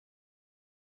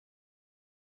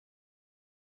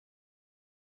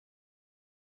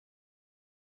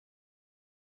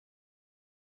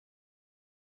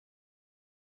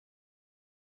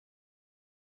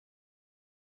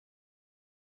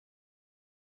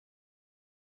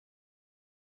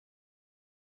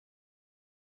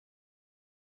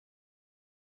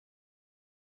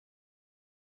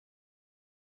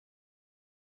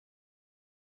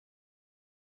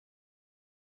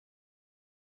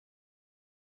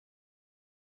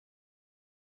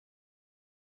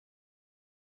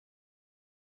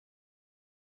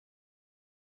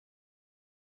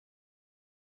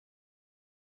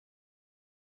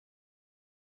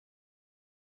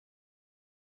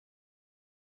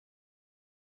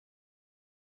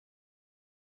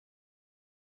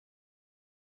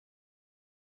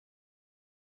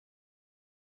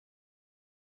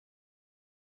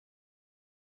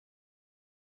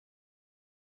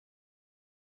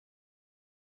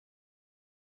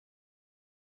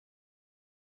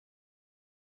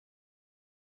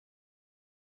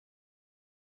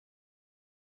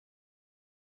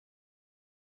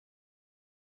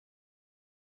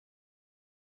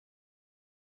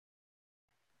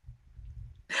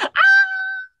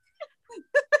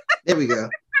There we go.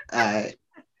 All right.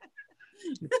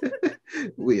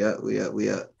 We up.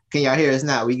 Can y'all hear us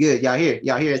now? We good. Y'all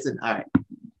hear us? All right.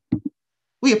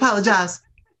 We apologize.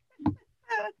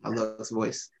 My Lux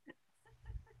voice.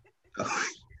 Oh.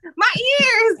 My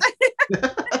ears.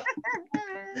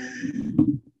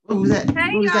 What was that?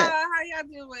 Hey, what was y'all. that? How y'all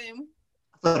doing?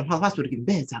 I thought I'm hospital getting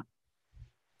beds out.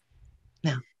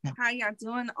 Now. How y'all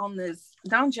doing on this?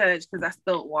 Don't judge because I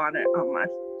spilled water on my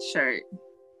shirt.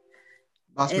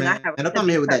 Boss man, and I'll come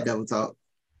here with that double talk.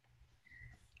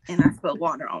 And I spilled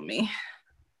water on me.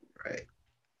 Right.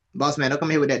 Boss man, don't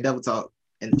come here with that double talk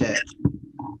in the chat.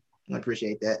 I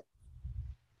appreciate that.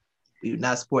 We do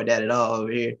not support that at all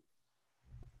over here.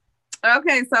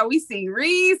 Okay, so we see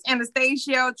Reese,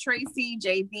 Anastasia, Tracy,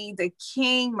 JB, The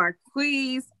King,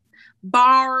 Marquise,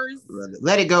 Bars.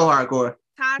 Let it go, hardcore.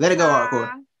 Tata, let it go,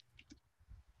 hardcore.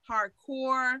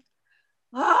 Hardcore.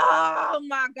 Oh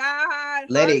my God.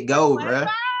 Let it go, bro.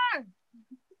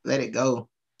 Let it go.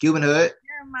 Cuban Hood.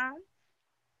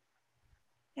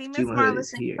 Hey, Miss Marla,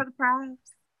 thank you for the props.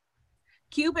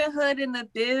 Cuban Hood in the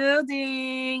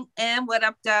building. And what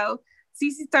up, though?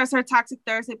 Cece starts her Toxic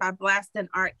Thursday by blasting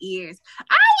our ears.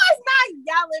 I was not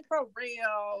yelling for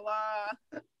real.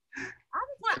 I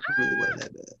really wasn't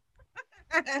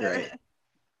that bad. Right.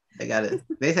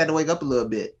 They had to wake up a little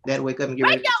bit. They had to wake up and get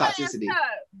ready for toxicity.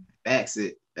 Facts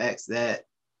that.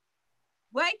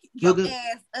 Wake your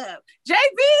ass up.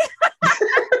 JB!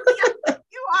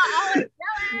 You are always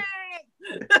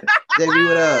yelling. JB,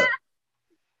 what up?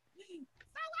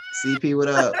 CP, what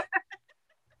up?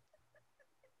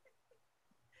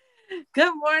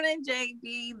 Good morning,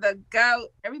 JB, the GOAT.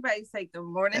 Everybody say good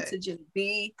morning to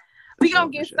JB. We're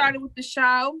going to get started with the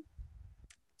show.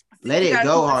 Let it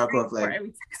go, hardcore flavor.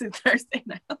 Every Thursday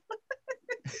now.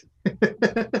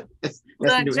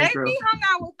 JB hung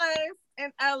out with us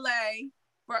in LA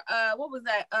for what was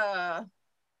that?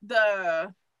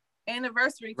 The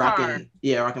anniversary card.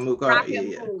 Rockin' Mood card.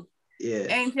 Yeah.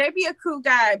 And JB a cool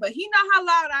guy, but he know how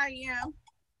loud I am.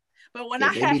 But when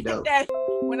I had hit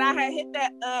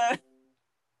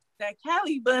that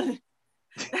Cali bun,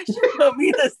 that shit put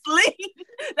me to sleep.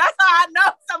 That's how I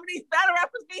know some of these battle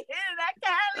rappers be hitting that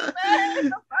Cali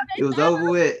bun. It was over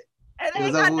with. And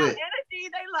they got no energy.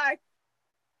 They like,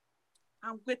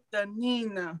 I'm with the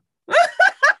Nina.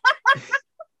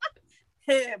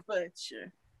 Head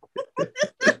butcher.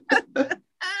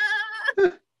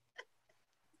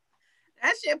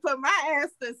 That shit put my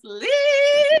ass to sleep.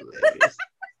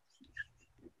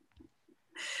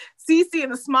 CC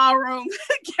in a small room.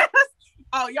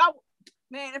 Oh, y'all,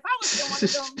 man, if I was in one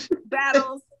of them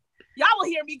battles, y'all will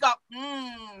hear me go,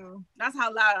 That's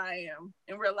how loud I am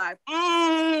in real life.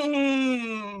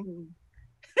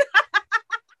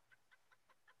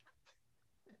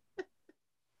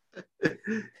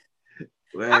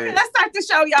 Okay, let's start the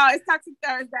show, y'all. It's Toxic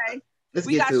Thursday.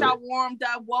 We got y'all warmed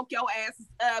up, woke your asses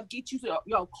up, get you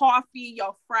your coffee,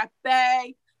 your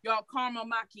frappe, your caramel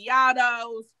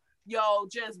macchiatos, your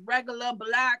just regular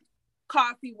black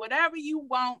coffee, whatever you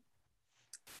want.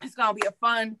 It's gonna be a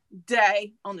fun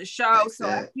day on the show. So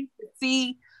as you can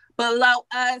see below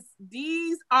us,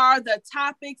 these are the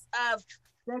topics of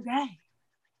the day.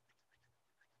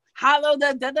 Hollow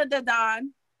the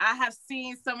Don. I have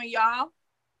seen some of y'all.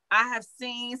 I have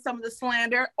seen some of the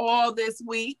slander all this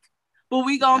week, but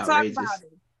we gonna talk about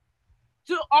it.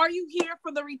 So are you here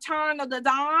for the return of the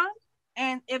Don?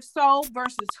 And if so,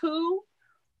 versus who?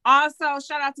 Also,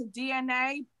 shout out to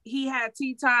DNA. He had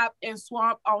T-Top and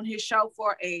Swamp on his show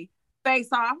for a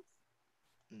face-off.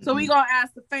 Mm-hmm. So we gonna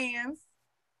ask the fans,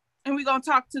 and we gonna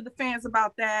talk to the fans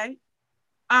about that.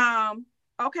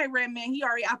 Okay, Redman, he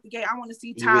already out the gate. I want to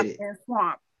see Top and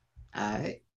Swamp. All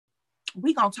right.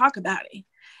 We gonna talk about it.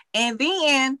 And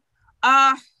then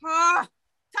Tata.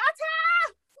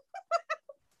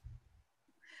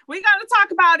 We gotta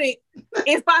talk about it.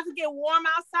 It's about to get warm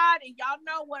outside, and y'all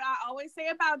know what I always say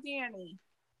about Danny.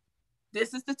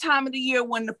 This is the time of the year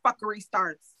when the fuckery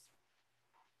starts.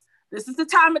 This is the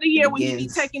time of the year when he be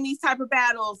taking these type of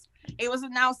battles. It was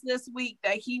announced this week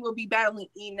that he will be battling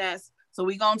Enes, so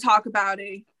we gonna talk about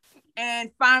it.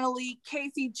 And finally,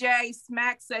 Casey J.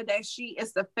 Smack said that she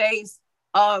is the face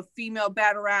of female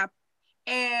battle rap,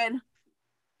 and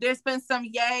there's been some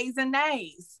yays and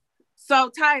nays. So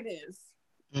Titus,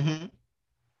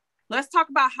 let's talk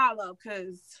about Hollow,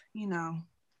 because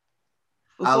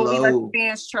before we let the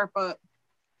fans chirp up,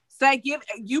 say you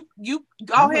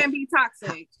go ahead and be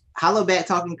toxic. Hollow back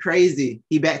talking crazy.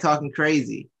 He back talking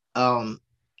crazy. I'm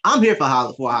here for a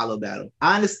Hollow battle.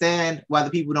 I understand why the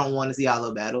people don't want to see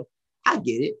Hollow battle. I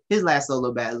get it. His last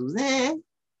solo battle was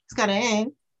it's kind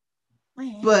of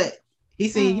but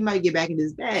he might get back in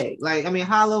his bag. Like, I mean,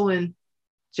 Hollow and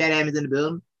Chad Adams in the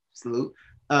building. Salute.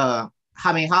 I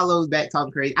mean, Hollow's back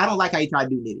talking crazy. I don't like how he tried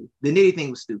to do Nitty. The Nitty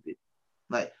thing was stupid.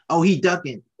 Like, oh, he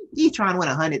ducking. He's trying to win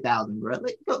 100,000, bro.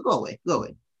 Like, go away.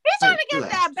 He's trying to get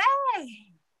that bag.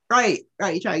 Right.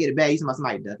 You trying to get a bag. He's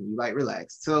somebody ducking you. Like,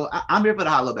 relax. So I'm here for the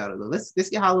Hollow battle though. Let's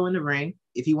get Hollow in the ring.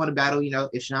 If he want to battle,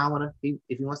 if Sean if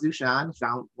he wants to do Sean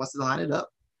wants to line it up,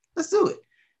 let's do it.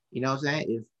 You know what I'm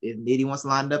saying? If Nitty wants to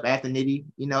line it up after Nitty,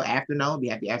 afternoon, be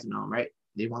happy afternoon, right?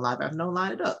 They want live afternoon,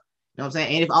 line it up. You know what I'm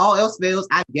saying? And if all else fails,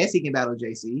 I guess he can battle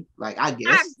JC. Like, I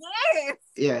guess.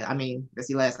 Yeah, I mean, that's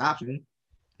your last option. You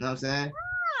know what I'm saying?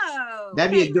 Oh,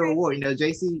 that'd be a good reward.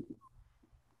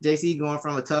 JC going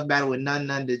from a tough battle with Nun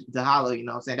to Hollow, you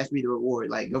know what I'm saying? That's be the reward.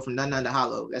 Like, go from Nun to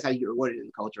Hollow. That's how you get rewarded in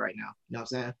the culture right now. You know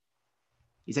what I'm saying?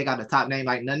 You take out the top name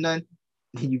like Nun, and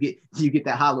you get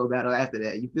that Hollow battle after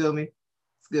that. You feel me?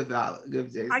 It's good for Hollow.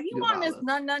 Good for JC. Are you on this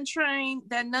Nun train?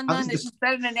 That Nun is just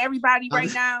better than everybody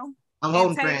right now? I'm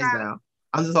holding friends down.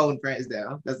 I'm just holding friends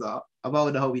down. That's all. I'm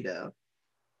holding the homie down.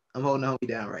 I'm holding the homie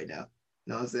down right now.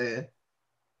 You know what I'm saying?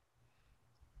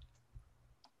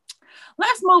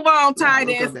 Let's move on,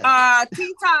 Titus.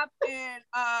 T-Top and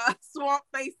Swamp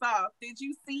face off. Did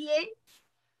you see it?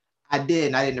 I did,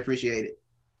 and I didn't appreciate it.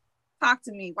 Talk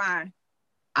to me. Why?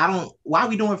 Why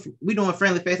we doing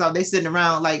friendly face off? They sitting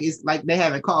around like it's like they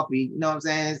having coffee. You know what I'm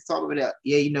saying? Talk about that.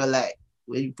 Yeah, like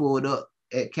when you pulled up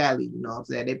at Cali, you know what I'm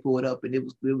saying? They pulled up and it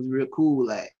was real cool,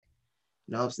 like,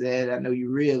 you know what I'm saying? I know you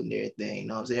real and everything, you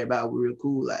know what I'm saying? Everybody was real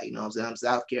cool, like, you know what I'm saying? I'm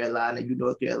South Carolina, you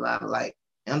North Carolina, like,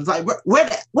 and I was like, where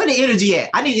the energy at?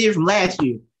 I need to hear from last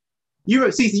year.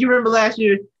 Cece, you remember last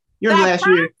year? You remember last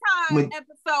year? When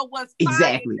episode was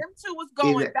exactly. Them two was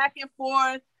going back and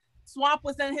forth. Swamp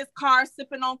was in his car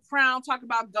sipping on Crown, talking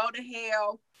about go to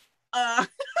hell. That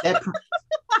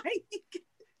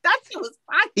shit was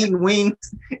fire. Eating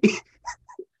wings.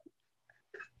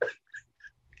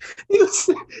 He was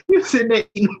sitting there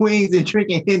eating wings and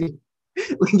drinking Henny,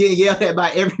 getting yelled at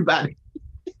by everybody,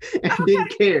 and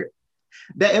didn't care.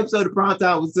 That episode of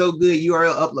Primetime was so good.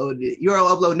 URL uploaded it.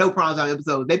 URL upload no Primetime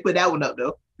episodes. They put that one up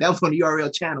though. That was on the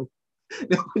URL channel.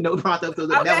 No Primetime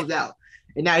episodes. Okay. That was out.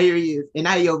 And now here he is. And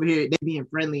now he over here. They being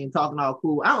friendly and talking all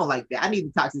cool. I don't like that. I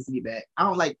need the toxicity back. I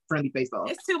don't like friendly face off.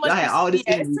 It's too much.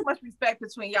 It's too much respect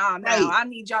between y'all now. Right. I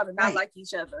need y'all to not like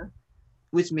each other.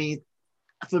 Which means,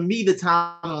 for me, the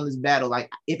time on this battle,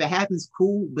 like, if it happens,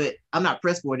 cool, but I'm not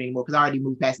pressed for it anymore because I already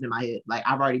moved past it in my head. Like,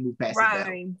 I've already moved past it.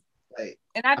 Like,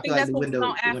 and I think that's what we're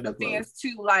going to ask the fans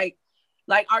too. Like,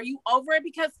 are you over it?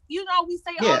 Because, we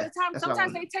say all the time,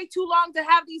 sometimes they take too long to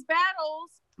have these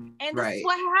battles. And this is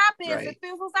what happens. Right. It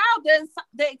fizzles out.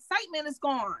 The excitement is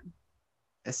gone.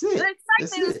 That's it. The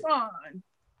excitement is gone.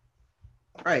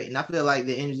 Right. And I feel like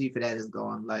the energy for that is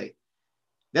gone. Like,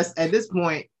 that's at this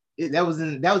point. That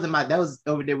was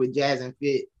over there with Jazz and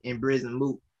Fit and Briz and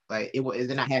Mook. Like,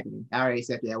 they're not happening. I already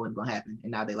accepted that wasn't gonna happen,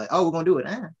 and now they're like, oh, we're gonna do it.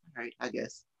 All right, I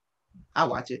guess I'll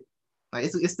watch it. Like,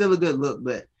 it's still a good look,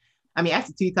 but I mean,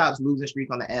 after T-Top's losing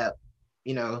streak on the app,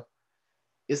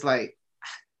 it's like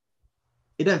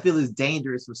it doesn't feel as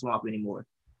dangerous for Swamp anymore,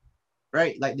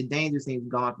 right? Like, the danger seems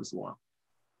gone for Swamp.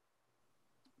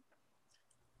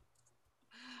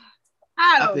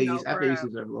 I feel you,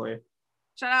 Surf Lawyer.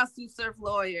 Shout out to Surf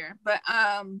Lawyer. But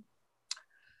Tata,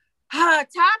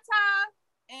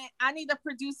 and I need a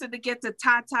producer to get the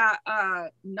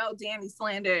Tata no Danny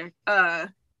slander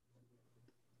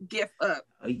gift up.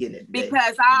 Oh, you getting it?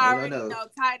 Because I already know,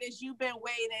 Titus, you've been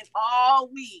waiting all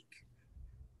week.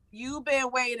 You've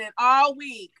been waiting all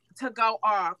week to go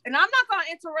off. And I'm not gonna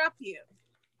interrupt you.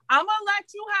 I'm gonna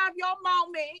let you have your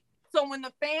moment. So when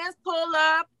the fans pull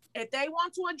up, if they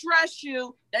want to address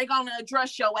you, they're going to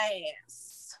address your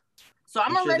ass. So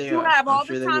I'm going to let you have all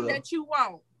the time that you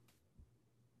want.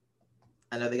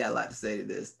 I know they got a lot to say to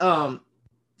this.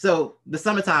 So the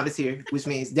summertime is here, which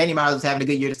means Danny Myers was having a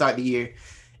good year to start the year.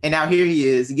 And now here he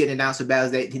is getting announced for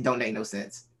battles that don't make no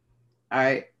sense. All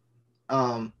right.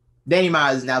 Danny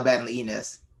Myers is now battling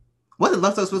Enes. Wasn't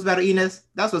Luxo supposed to battle Enes?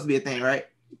 That was supposed to be a thing, right?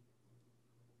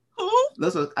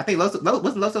 I think wasn't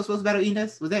Luxo supposed to battle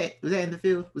Enes? Was that in the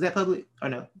field? Was that public or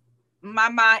no? My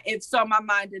mind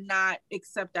did not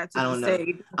accept that. I don't know.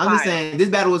 I'm just saying this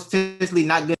battle was potentially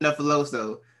not good enough for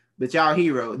Loso, but y'all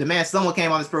hero. The man, someone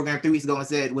came on this program 3 weeks ago and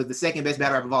said was the second best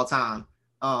battle rapper of all time,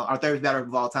 our third best battle rapper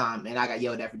of all time, and I got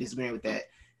yelled at for disagreeing with that.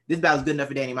 This battle was good enough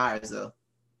for Danny Myers though.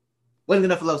 Wasn't good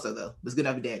enough for Loso though. It was good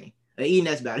enough for Danny. The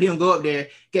Enes battle, he gonna go up there,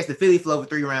 catch the Philly flow for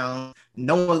 3 rounds.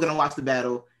 No one's gonna watch the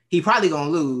battle. He probably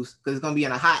gonna lose because it's gonna be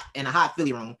in a hot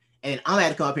Philly room, and I'm gonna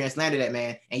have to come up here and slander that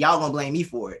man, and y'all gonna blame me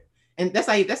for it. And that's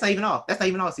not even all. That's not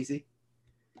even all, CC.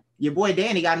 your boy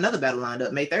Danny got another battle lined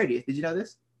up May 30th. Did you know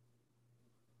this?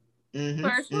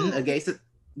 A Gates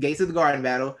of the Garden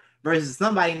battle versus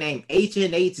somebody named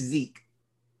H&H Zeke.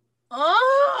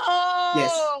 Oh,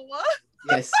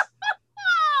 yes.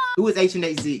 Who is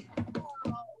H&H Zeke?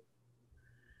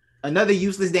 Another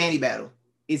useless Danny battle.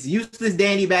 It's useless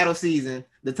Danny battle season.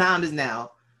 The time is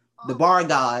now. The bar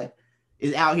god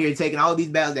is out here taking all these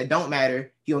battles that don't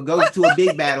matter. He'll go to a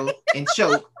big battle and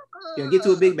choke. He'll get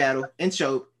to a big battle and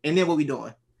choke. And then what we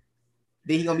doing?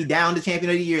 Then he's gonna be down the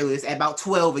champion of the year list at about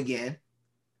 12 again.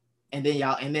 And then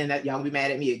y'all gonna be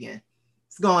mad at me again.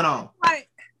 What's going on?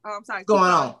 I'm sorry. What's going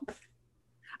on?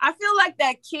 I feel like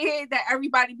that kid that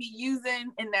everybody be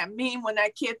using in that meme when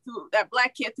that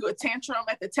black kid threw a tantrum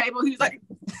at the table. He was like,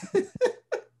 that's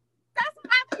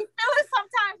what I be feeling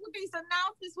sometimes with these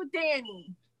announcements with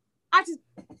Danny.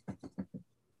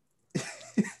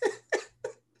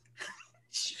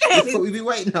 That's what we be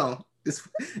waiting on. It's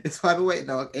what I've been waiting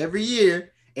on. Every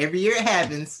year it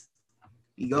happens.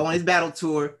 You go on his battle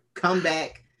tour, come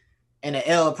back, and a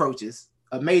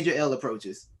major L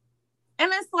approaches.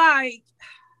 And it's like,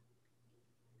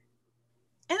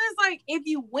 if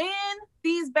you win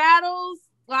these battles,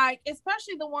 like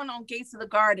especially the one on Gates of the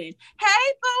Garden.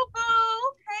 Hey, Boo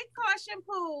Boo. Hey, Caution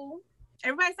Pooh.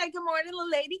 Everybody say good morning to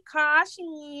Lady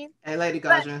Caution. Hey, Lady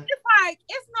Caution. But it's like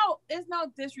it's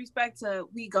no disrespect to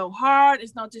We Go Hard.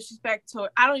 It's no disrespect to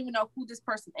I don't even know who this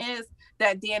person is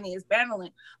that Danny is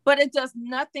battling, but it does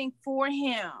nothing for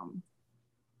him.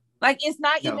 Like it's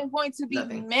not even going to be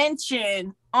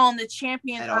mentioned on the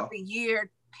Champion of the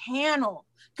Year panel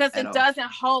because it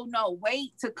doesn't hold no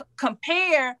weight to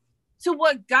compare to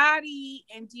what Gotti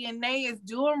and DNA is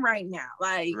doing right now.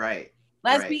 Like,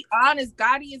 let's be honest,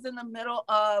 Gotti is in the middle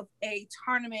of a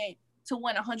tournament to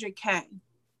win 100K.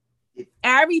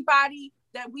 Everybody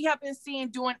that we have been seeing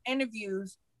doing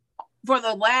interviews for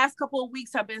the last couple of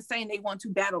weeks have been saying they want to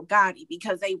battle Gotti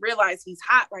because they realize he's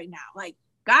hot right now. Like,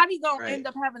 Gotti gonna end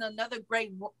up having another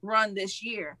great run this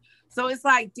year. So it's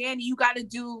like, Danny, you got to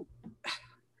do...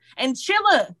 And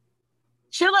Chilla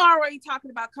already talking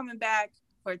about coming back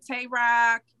for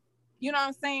Tay-Rock. You know what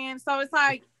I'm saying? So it's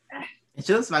like... And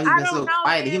Chilla's like he's been so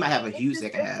quiet that he might have a huge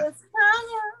second half.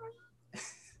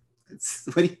 It's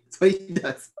what he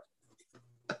does.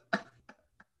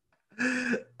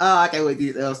 I can't wait till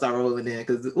these L's start rolling in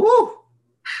because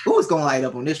who's gonna light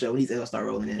up on this show when these L's start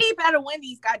rolling in? He better win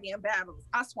these goddamn battles.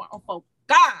 I swear on folk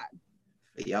God.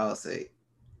 For y'all sake.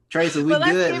 Tracy, we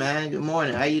good, man. Good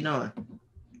morning. How you doing?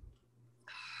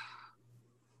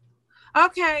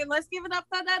 Okay, let's give it up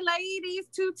for the ladies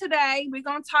too today. We're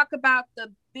gonna talk about the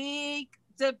big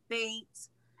debate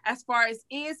as far as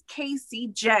is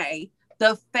KCJ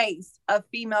the face of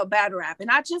female battle rap.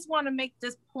 And I just want to make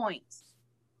this point.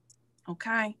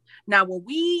 Okay. Now,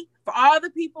 for all the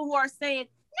people who are saying,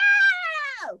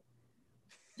 no,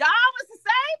 y'all was the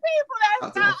same people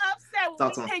that got upset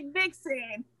when we picked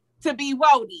Vixen to be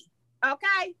Wody.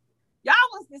 Okay. Y'all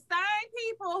was the same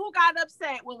people who got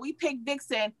upset when we picked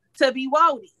Vixen to be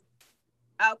Wody.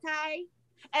 Okay.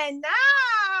 And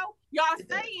now y'all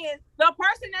saying the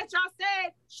person that y'all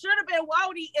said should have been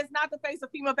Wody is not the face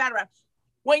of female battle rap.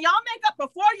 When y'all make up,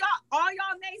 all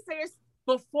y'all naysayers,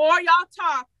 before y'all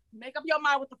talk, make up your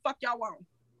mind what the fuck y'all want.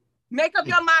 Make up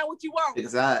your mind what you want. Pick a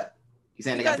side. You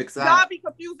saying they got to pick a side? Y'all be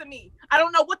confusing me. I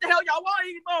don't know what the hell y'all want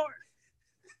anymore.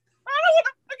 I don't want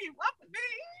to fucking want me.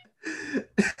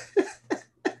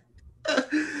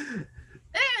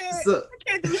 I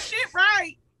can't do shit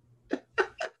right.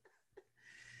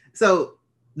 So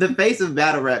the face of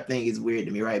battle rap thing is weird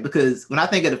to me, right? Because when I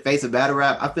think of the face of battle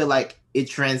rap, I feel like it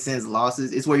transcends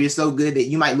losses. It's where you're so good that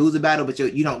you might lose a battle, but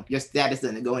your status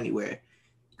doesn't go anywhere.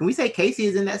 Can we say Casey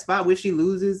is in that spot where she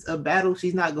loses a battle,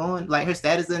 she's not going, like her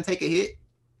status doesn't take a hit?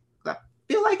 I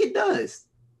feel like it does.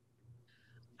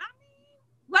 I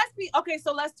mean,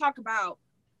 so let's talk about,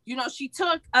 she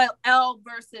took a L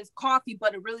versus Coffee,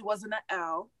 but it really wasn't an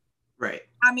L. Right.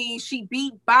 I mean, she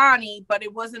beat Bonnie, but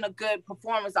it wasn't a good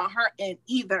performance on her end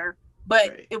either,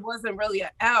 but it wasn't really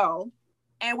an L.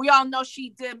 And we all know she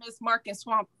did Miss Mark and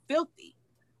Swamp filthy.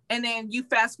 And then you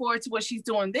fast forward to what she's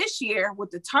doing this year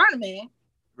with the tournament.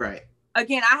 Right.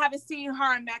 Again, I haven't seen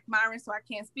her and Mac Myron, so I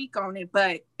can't speak on it.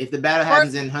 But if the battle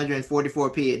happens in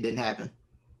 144p, it didn't happen.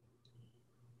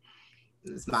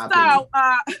 It's my opinion.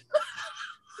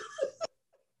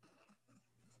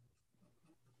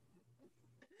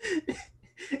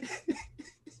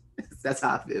 That's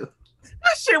how I feel.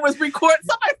 That shit was recorded.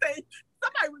 Somebody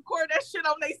record that shit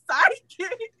on their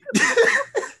sidekick.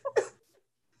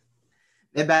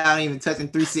 That battle ain't even touching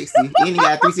 360. He ain't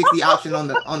got a 360 option on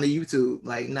the YouTube.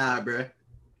 Like, nah, bro.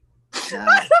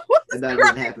 Nah. What That battle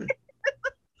didn't happen.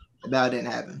 That battle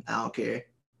didn't happen. I don't care.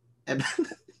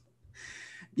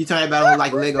 You turn that battle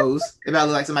like Legos. That battle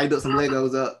look like somebody built some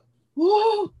Legos up.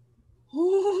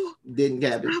 Didn't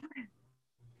happen.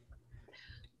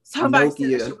 Somebody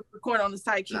said that shit was recorded on the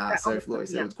site. Nah, Sir Floyd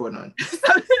said it was recorded on.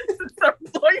 Sir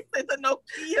Floyd said the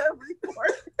Nokia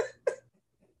report.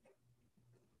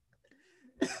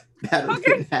 That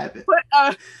didn't happen.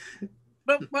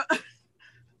 But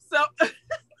so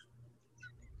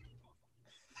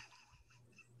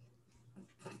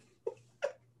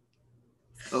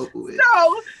So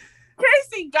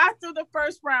Casey got through the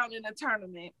first round in the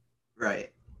tournament.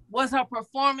 Right. Was her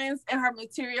performance and her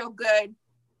material good?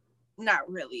 Not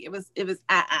really. It was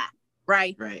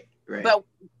right? Right. But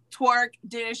Twerk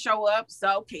didn't show up,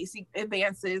 so Casey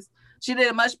advances. She did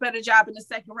a much better job in the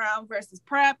second round versus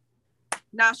Prep.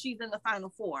 Now she's in the final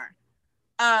four.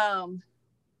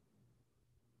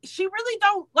 She really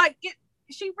don't like it.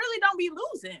 She really don't be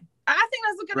losing. I think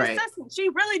that's a good assessment. She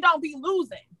really don't be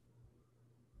losing.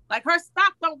 Like her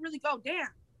stock don't really go down.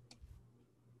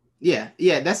 Yeah,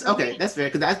 that's okay. That's fair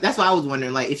because that's why I was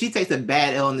wondering. Like, if she takes a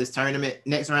bad L in this tournament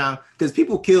next round, because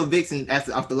people kill Vixen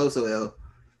off the Loso L,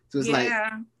 so it's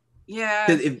yeah.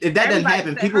 Because if that doesn't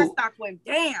happen, people her stock went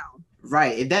down.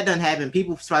 Right. If that doesn't happen,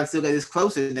 people probably still get this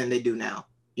closer than they do now.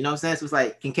 You know what I'm saying? So it's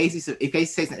like, if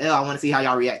Casey takes an L, I want to see how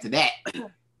y'all react to that.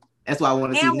 That's what I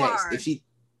want to see next. If she,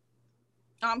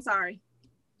 I'm sorry.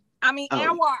 I mean,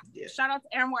 Anwar. Yeah. Shout out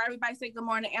to Anwar. Everybody say good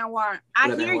morning, Anwar.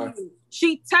 I hear you.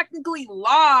 She technically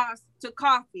lost to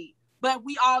Coffee, but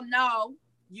we all know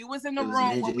you was in the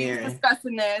room when we were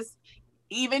discussing this.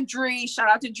 Even Dree, shout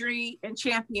out to Dree and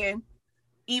Champion.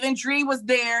 Even Dree was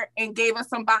there and gave us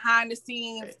some behind the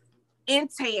scenes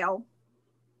intel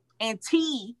and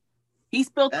tea. He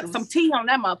spilled some tea on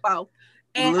that mofo.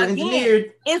 And again,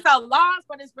 it's a loss,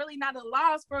 but it's really not a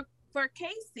loss for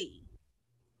Casey.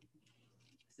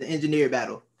 The engineer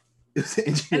battle.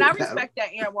 And I respect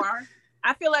that, Anwar.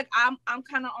 I feel like I'm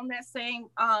kind of on that same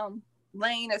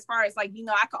lane as far as like, you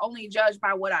know, I can only judge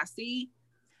by what I see.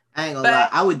 I ain't gonna lie.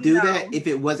 I would do that if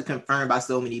it wasn't confirmed by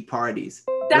so many parties.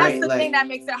 That's the thing that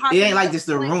makes it hard. It ain't like just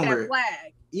a rumor.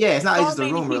 Yeah, it's not like just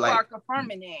a rumor. Like are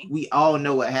confirming it. We all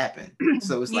know what happened,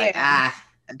 so it's like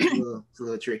it's a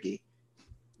little tricky.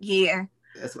 Yeah,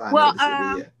 that's why.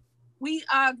 I we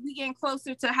getting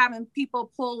closer to having people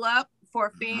pull up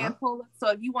for fan pull up.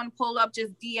 So if you want to pull up,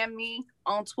 just DM me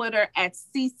on Twitter at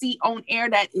CC on air.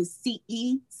 That is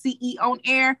CE on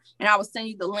air, and I will send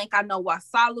you the link. I know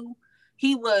Wasalu.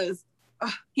 He was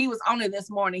on it this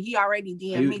morning. He already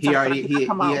DM'd me. He had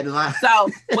the line. So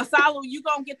Wasalu, you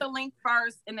gonna get the link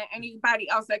first, and then anybody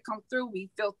else that come through,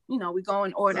 we go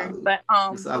in order. Wasalu. But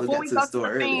Wasalu before we go to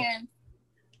the fans,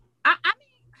 I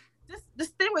mean, this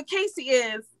thing with Casey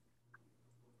is,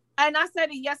 and I said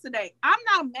it yesterday, I'm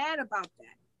not mad about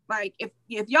that. Like if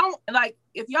y'all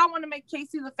want to make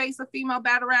Casey the face of female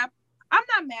battle rap, I'm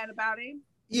not mad about it.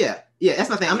 Yeah, that's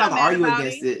my thing. I'm not gonna argue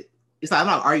against it. It's like I'm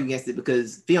not arguing against it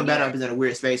because female battle rap is in a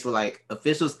weird space where like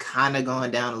officials kind of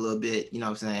going down a little bit. You know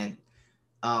what I'm saying?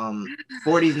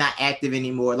 40's not active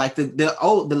anymore. Like the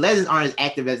legends aren't as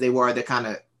active as they were. They're kind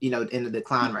of in the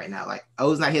decline right now. Like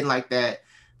O's not hitting like that.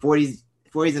 40's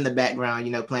in the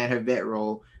background. Playing her vet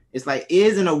role. It's like it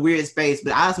is in a weird space.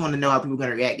 But I just want to know how people are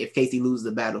gonna react if Casey loses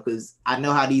the battle because I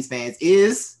know how these fans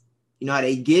is. You know how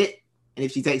they get. And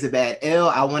if she takes a bad L,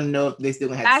 I want to know if they still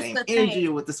gonna have the same energy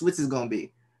or what the switch is gonna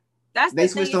be. They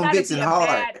switched on Vixen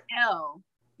hard. L.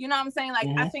 You know what I'm saying? Like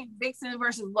I think Vixen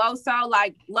versus Loso,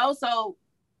 like Loso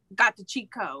got the cheat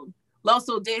code.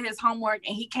 Loso did his homework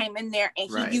and he came in there and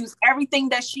he used everything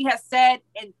that she has said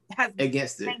and has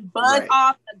against it. Buzz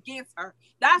off against her.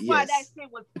 That's why that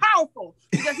shit was powerful.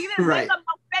 Because he didn't make up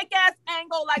no fake ass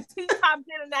angle like T-Top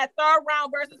did in that third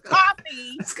round versus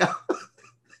Coffee. Let's go.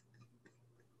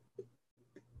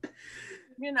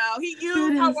 He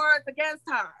used her words against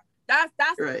her.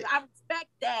 That's right. I respect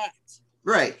that.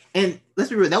 Right. And let's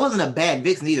be real, that wasn't a bad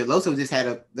Vixen either. Loso just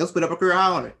let's put up a career high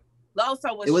on her.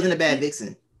 It wasn't a bad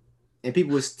Vixen. And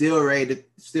people were still ready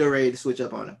to switch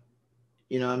up on her.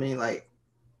 You know what I mean? Like,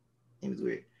 it was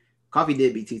weird. Coffee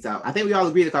did beat T-Top. I think we all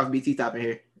agree that Coffee beat T-Top in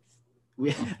here.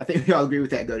 I think we all agree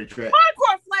with that. Go to track.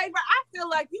 Hardcore flavor, I feel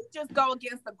like you just go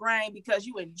against the grain because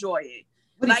you enjoy it.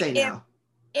 What do you say now?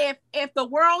 If the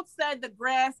world said the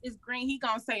grass is green, he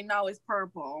gonna say no, it's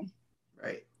purple.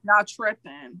 Right. Not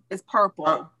tripping. It's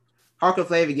purple. Hardcore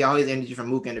Flavor get all his energy from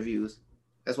Mook interviews.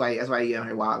 That's why he out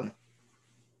here wilding.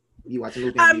 You watching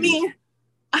Mook interviews.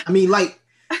 I mean, like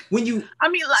when you. I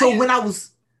mean, like. So when I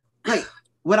was like,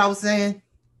 what I was saying,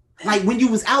 like when you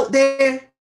was out there,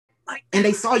 and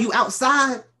they saw you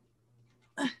outside,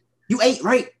 you ate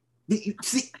right.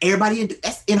 See, everybody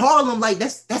in Harlem, like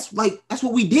that's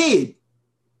what we did.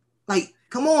 Like,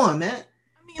 come on, man.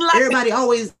 I mean, like, everybody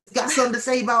always got something to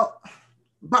say about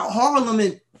Harlem,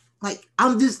 and like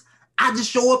I just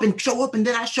show up, and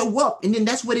then I show up, and then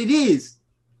that's what it is.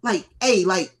 Like, hey,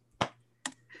 like, you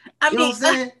know what I'm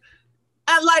saying?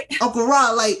 I like Uncle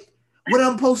Rod, like, what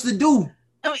I'm supposed to do?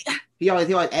 I mean, he always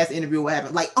asks the interviewer what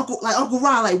happened. Like Uncle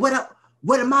Rod, like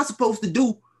what am I supposed to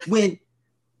do when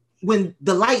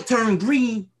the light turned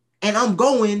green and I'm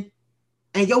going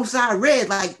and your side red?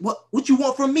 Like what you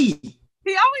want from me?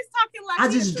 He always talking like I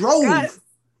just drove.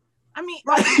 I mean,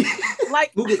 right.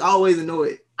 like Luke is always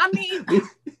annoyed. I mean,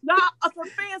 y'all, the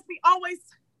fans they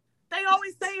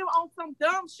always say him on some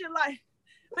dumb shit like,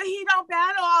 but he don't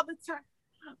battle all the time.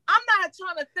 I'm not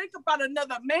trying to think about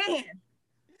another man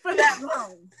for that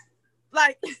long.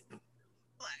 Like,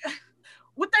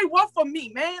 what they want from me,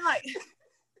 man? Like,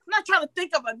 I'm not trying to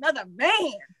think of another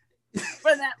man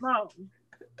for that long.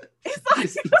 It's like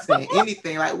he's saying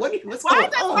anything. Like, what's why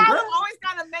going does on, Harlem bro? always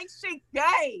gotta make shit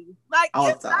gay? Like, all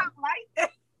it's the time. not like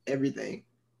that. Everything.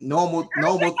 Normal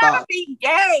gotta thoughts. Be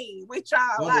gay with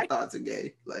y'all. Normal thoughts are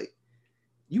gay. Like,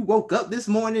 you woke up this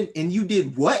morning and you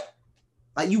did what?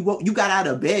 Like, you got out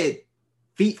of bed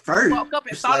feet first. You woke up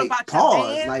and thought about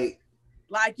pause. Your man.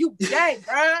 Like you gay,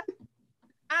 bruh.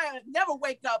 I never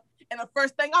wake up and the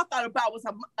first thing I thought about was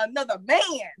another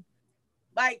man.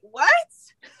 Like, what?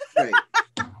 Right.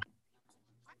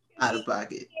 Out of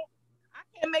pocket.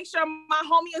 I can't make sure my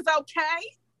homie is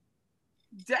okay.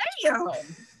 Damn.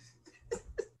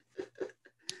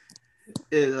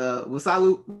 Will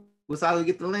Salu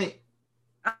get the link?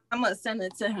 I'm gonna send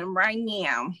it to him right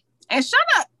now. And shut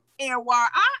up, Anwar.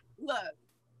 Look,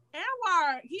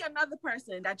 Anwar, he another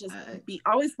person that just be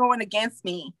always going against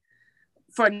me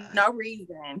for no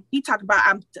reason. He talked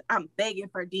about I'm begging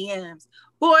for DMs.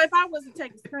 Boy, if I was to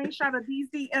take a screenshot of these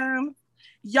DMs,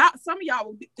 some of y'all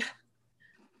will be.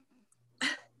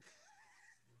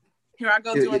 Here I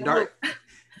go doing the loop.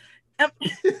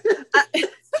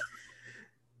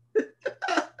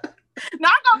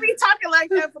 Not gonna be talking like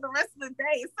that for the rest of the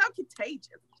day. It's so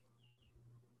contagious.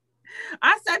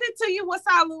 I sent it to you. What's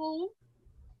Salu?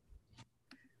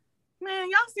 Man,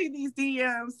 y'all see these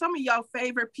DMs. Some of y'all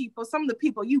favorite people, some of the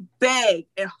people you beg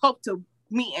and hope to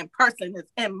meet in person is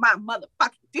in my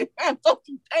motherfucking DM. Don't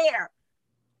you dare.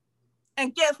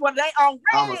 And guess what? They on red.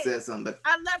 I almost said something, but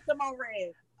I left them on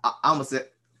red. I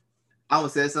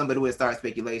almost said something, but it would start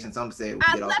speculation. So I'm gonna say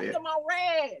I left them on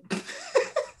red.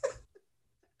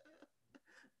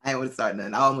 I ain't want to start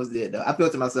nothing. I almost did though. I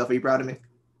filtered myself. Are you proud of me?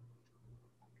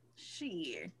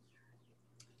 Shit.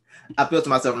 I filtered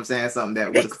myself from saying something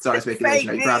that would start speculation.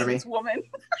 Are you proud of me? Woman.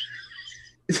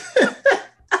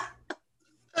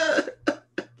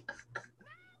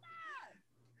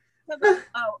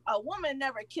 A woman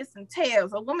never kissing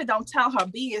tails. A woman don't tell her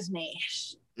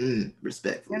business.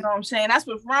 Respectfully. You know what I'm saying? That's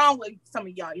what's wrong with some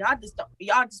of y'all. Y'all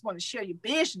just want to share your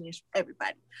business with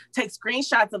everybody. Take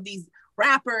screenshots of these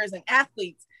rappers and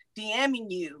athletes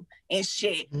DMing you and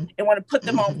shit and want to put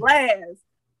them on blast.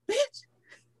 Bitch,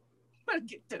 better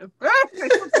get to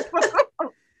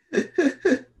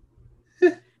the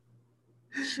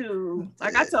shoot.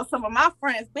 Like I tell some of my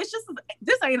friends, bitch,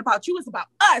 this ain't about you, it's about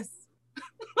us.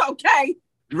 Okay.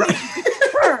 Right.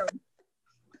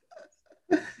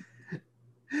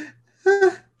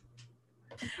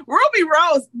 Ruby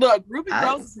Rose, look, Ruby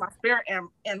Rose is my spirit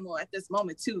animal at this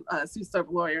moment too, Sue Surf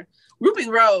Lawyer. Ruby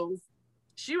Rose,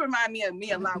 she reminded me of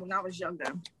me a lot when I was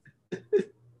younger.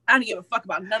 I didn't give a fuck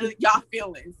about none of y'all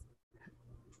feelings.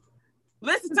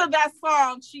 Listen to that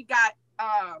song she got,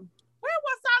 where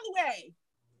was Soloway?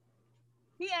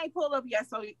 He ain't pulled up yet,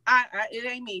 so it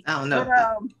ain't me. I don't know.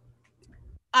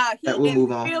 But, we'll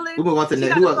move on. We'll move on to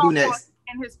next. Who next?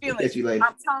 And his feelings.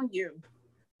 I'm telling you,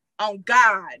 on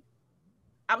God,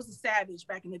 I was a savage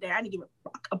back in the day. I didn't give a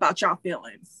fuck about y'all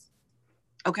feelings.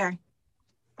 Okay.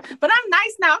 But I'm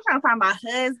nice now. I'm trying to find my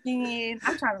husband.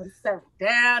 I'm trying to settle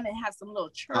down and have some little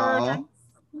children.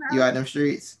 You out them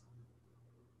streets?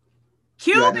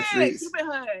 Cuban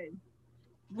Hood.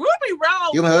 Ruby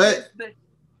Rose. Cuban Hood?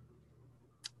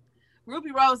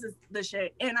 Ruby Rose is the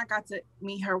shit. And I got to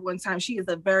meet her one time. She is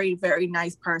a very, very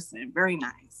nice person. Very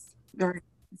nice. Very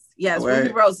nice. Yes,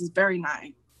 Ruby Rose is very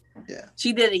nice. Yeah.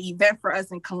 She did an event for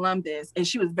us in Columbus and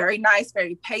she was very nice,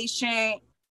 very patient.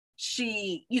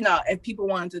 She, if people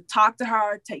wanted to talk to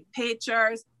her, take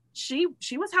pictures, she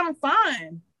was having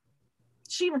fun.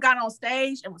 She even got on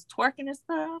stage and was twerking and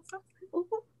stuff. So I was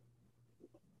like,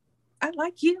 I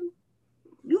like you.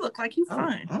 You look like you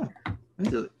fun. Let me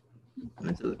do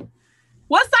it.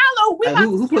 What's Silo? We about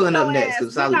who pulling up next? We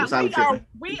are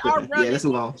running. Yeah, let's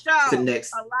move on show, to the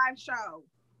next. A live show.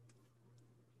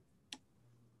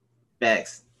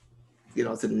 Facts. Get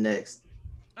on to the next.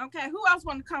 Okay, who else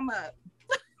want to come up?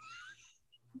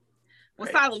 Well,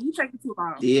 right. Silo, you taking too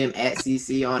long. DM at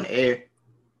CC on air.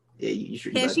 Yeah, you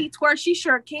sure. Can she twerk? She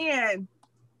sure can.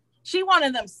 She one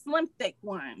of them slim thick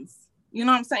ones. You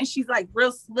know what I'm saying? She's like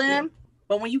real slim, yeah.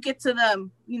 But when you get to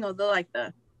them, you know,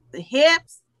 the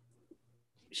hips,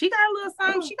 she got a little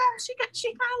something. She got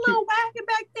a little wagon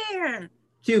back there.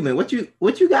 Cuban, what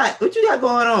you got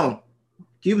going on?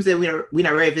 Cuban said we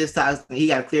not ready for this time. He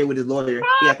got to clear with his lawyer.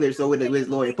 He got to clear with his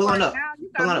lawyer. Pull on up.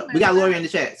 We got a lawyer in the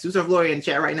chat. Susan lawyer in the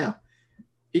chat right now.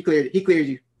 He cleared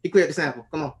you. He cleared the sample.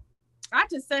 Come on. I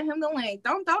just sent him the link.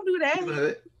 Don't do that. Cuban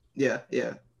Hood. Yeah.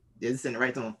 Just send it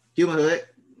right to him. Cuban Hood.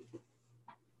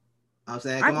 I'm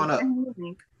saying, come on up.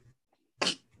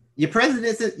 The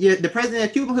president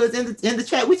of Cuban Hood's in the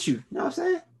chat with you. You know what I'm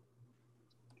saying?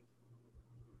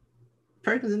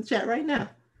 Person's in the chat right now.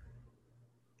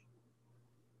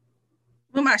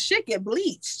 Well, my shit get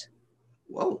bleached.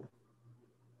 Whoa.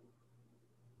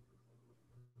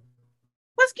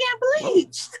 What's getting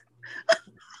bleached?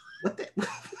 What the?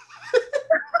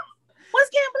 What's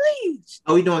getting bleached?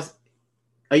 Are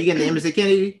you getting the Embassy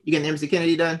Kennedy? You getting the Embassy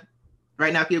Kennedy done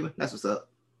right now, Cuban? That's what's up.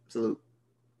 Salute.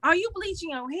 Are you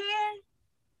bleaching your hair?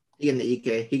 He getting the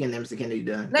EK. He getting the Embassy Kennedy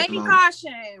done. Lady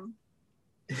caution.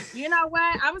 You know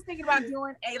what? I was thinking about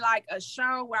doing a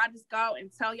show where I just go and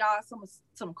tell y'all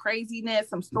some craziness,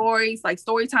 some stories, like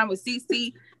story time with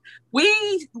CC.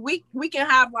 We can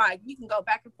have we can go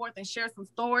back and forth and share some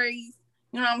stories.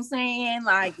 You know what I'm saying?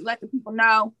 Like let the people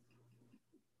know.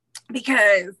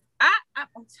 Because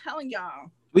I'm telling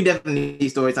y'all. We definitely need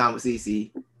story time with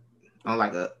CC. On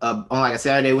like a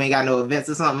Saturday, we ain't got no events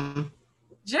or something.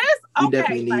 Just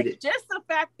the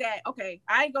fact that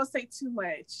I ain't gonna say too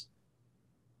much.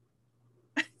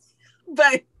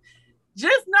 But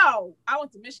just know, I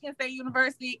went to Michigan State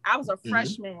University. I was a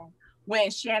freshman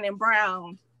when Shannon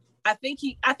Brown. I think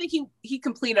he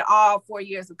completed all 4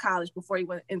 years of college before he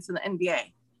went into the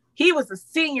NBA. He was a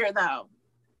senior though.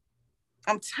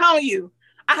 I'm telling you,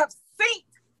 I have seen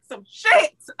some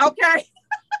shit. Okay, I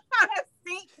have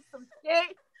seen some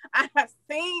shit. I have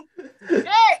seen shit.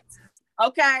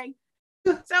 Okay,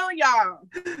 I'm telling y'all.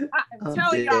 I'm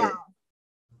telling y'all.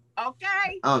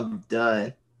 Okay, I'm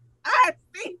done. I have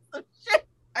seen some shit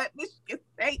at Michigan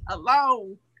State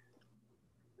alone.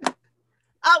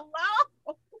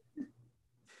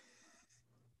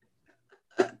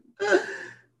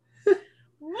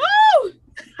 Woo!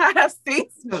 I have seen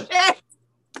some shit.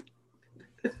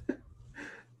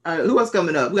 All right, who else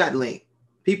coming up? We got the link.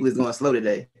 People is going slow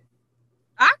today.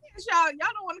 I guess y'all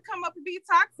don't want to come up and be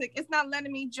toxic. It's not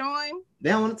letting me join. They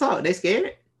don't want to talk. They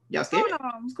scared? Y'all scared?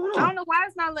 What's going on? I don't know why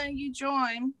it's not letting you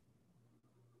join.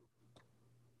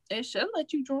 It should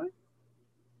let you join.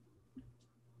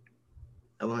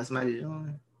 I want somebody to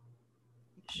join.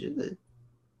 It should.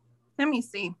 Let me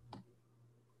see.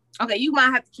 Okay, you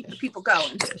might have to keep the people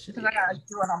going because I gotta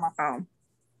do it on my phone.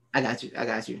 I got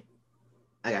you.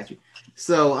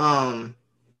 So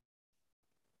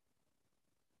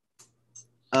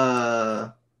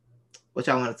what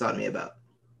y'all want to talk to me about?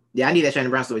 Yeah, I need that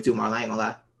Shannon Brown story too, Marlon. I ain't gonna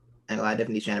lie. I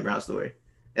definitely need Shannon Brown story.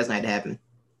 That's not to happen.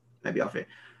 Might be off here.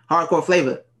 Hardcore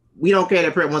Flavor. We don't care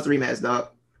that Prep wants a rematch, dog.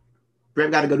 Prep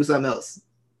got to go do something else.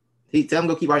 Tell him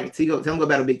go keep arguing. Tell him go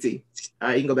battle Big T. All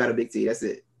right, you can go battle Big T. That's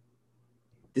it.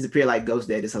 Disappear like Ghost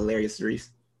Dad. It's hilarious, Reese.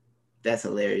 That's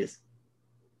hilarious.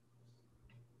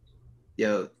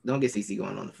 Yo, don't get CC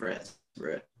going on the frets,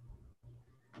 bro.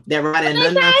 That right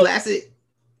and none classic.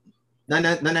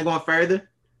 None going further.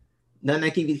 None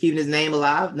keeping his name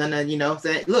alive. None, you know what I'm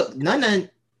saying? Look, none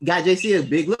got JC a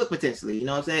big look potentially. You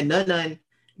know what I'm saying? None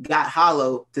got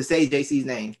Hollow to say JC's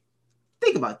name.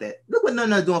 Think about that. Look what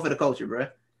Nun's doing for the culture, bro.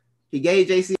 He gave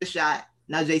JC a shot.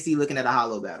 Now JC looking at a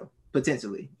Hollow battle,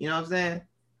 potentially. You know what I'm saying?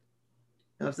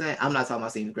 You know what I'm saying? I'm not talking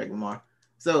about seeing Greg Lamar.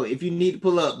 So if you need to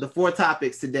pull up, the 4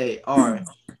 topics today are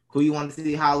who you want to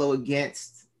see Hollow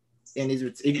against, and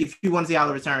if you want to see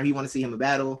Hollow return, you want to see him a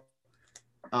battle.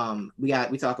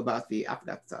 We talk about I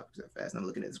forgot the topics so fast. I'm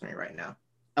looking at the screen right now.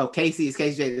 Oh, Casey is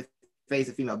KJ the face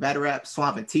of female battle rap.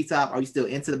 Swamp and T-Top. Are you still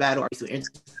into the battle? Are you still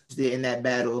interested in that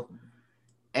battle?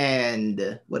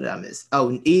 And what did I miss?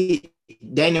 Oh,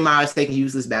 Daniel Myers taking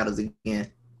useless battles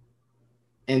again.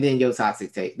 And then your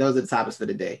toxic take. Those are the topics for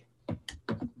the day.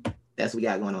 That's what we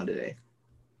got going on today.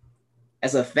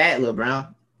 That's a fat Lil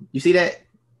Brown. You see that?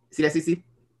 See that, CC?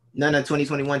 None of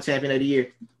 2021 champion of the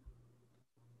year.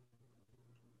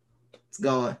 It's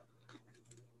going.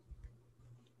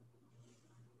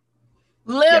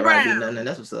 Yeah, Lil right. Brown. No,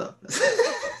 that's what's up.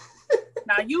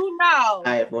 Now you know. All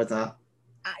right, 4 times.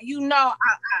 You know,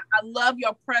 I love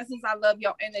your presence. I love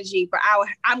your energy, but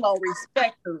I'm gonna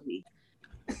respectfully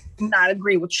not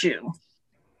agree with you.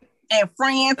 And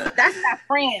France, that's not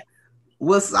France.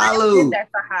 What's Salu?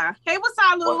 That's a high. Hey, what's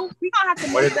Salu? We gonna have to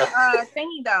move the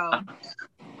thingy though.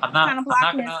 I'm not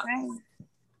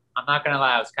gonna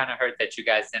lie. I was kind of hurt that you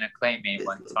guys didn't claim me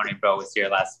when Tony Bro was here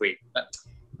last week. But,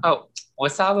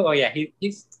 what's Salu? Oh yeah,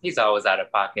 he's always out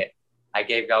of pocket. I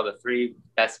gave y'all the 3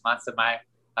 best months of my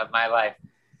life,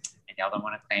 and y'all don't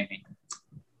want to claim me.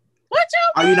 What you?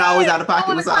 Are you not always out of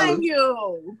pocket with Salu?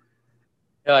 You.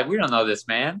 They're like, we don't know this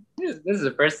man. This is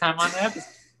the first time on the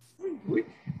episode.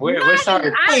 We're sorry.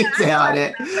 We tell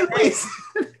that.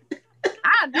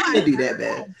 I know. We do that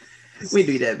bad. We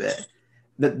do that bad.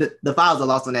 The files are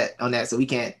lost on that, so we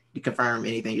can't confirm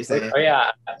anything you're saying. Oh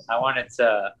yeah, I wanted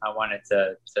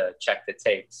to check the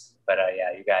tapes, but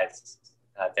yeah, you guys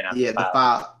didn't have the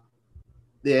file.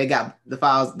 Yeah, it got the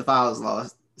files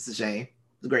lost. It's a shame.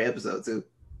 It's a great episode too.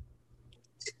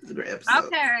 It's a great episode.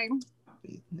 Okay.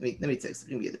 Let me text.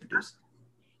 Let me get the producer.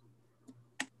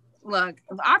 Look,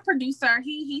 our producer,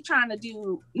 he trying to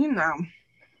do, you know.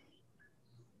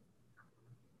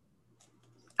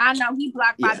 I know he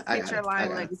blocked by the picture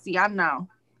line legacy. I know.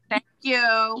 Thank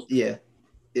you. Yeah,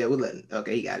 we're letting.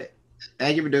 Okay, he got it.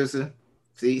 Thank you, producer.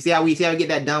 See how we get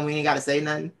that done. We ain't got to say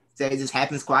nothing. Say it just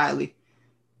happens quietly.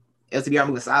 LTBR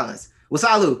moving silence. Well,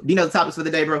 Salu, do you know the topics for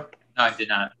the day, bro? No, I did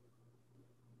not.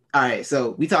 All right,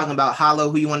 so we talking about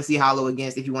Hollow, who you want to see Hollow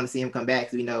against if you want to see him come back.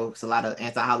 So we know it's a lot of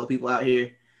anti-Hollow people out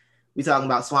here. We talking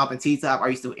about Swamp and T-Top. Are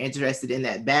you still interested in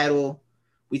that battle?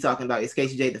 We talking about is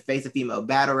KCJ the face of female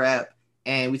battle rap?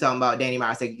 And we talking about Danny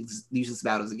Myers taking useless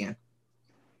battles again.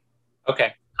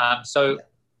 Okay. So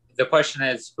the question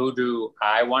is, who do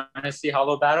I want to see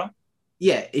Hollow battle?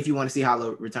 Yeah, if you want to see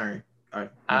Hollow return. Or,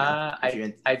 I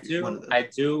do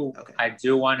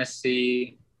want to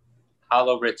see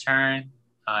Hollow return.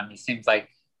 He seems like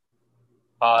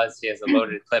he has a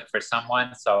loaded clip for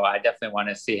someone, so I definitely want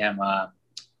to see him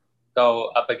go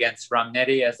up against Rum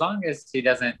Nitty, as long as he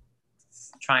doesn't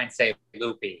try and say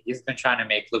Loopy. He's been trying to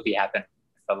make Loopy happen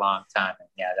for a long time, and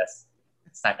yeah,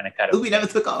 it's not going to cut it. Loopy never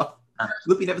took off.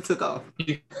 Loopy never took off.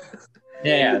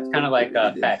 Yeah, it's kind of like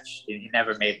Fetch. He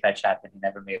never made Fetch happen. He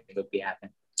never made Loopy happen.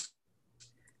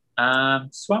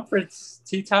 Swamp versus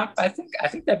T-Top, I think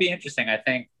that'd be interesting. I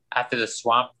think after the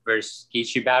Swamp versus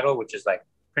Geechee battle, which is like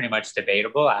pretty much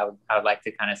debatable, I would like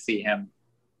to kind of see him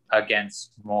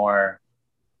against more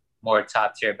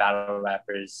top tier battle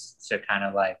rappers to kind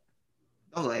of like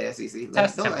don't let SEC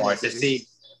test him more to see.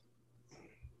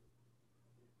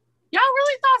 Y'all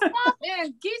really thought Swamp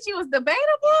and Geechee was debatable?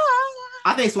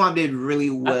 I think Swamp did really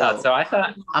well. I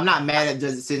thought I'm not mad at the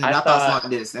decision. I thought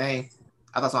Swamp did his thing.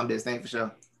 I thought Swamp did his thing for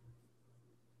sure.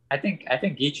 I think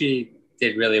Geechee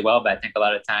did really well, but I think a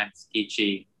lot of times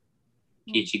Geechee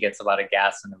gets a lot of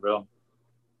gas in the room.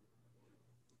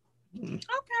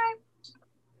 Okay.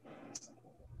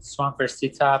 Swamp versus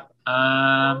T-Top.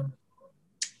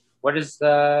 What is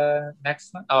the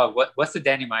next one? Oh, what's the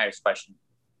Danny Myers question?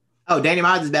 Oh, Danny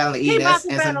Myers is battling Enes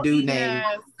and some dude named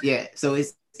So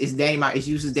it's Danny Myers. It's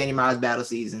usually Danny Myers battle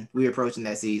season. We're approaching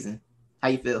that season. How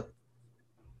you feel?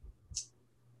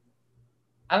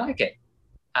 I like it.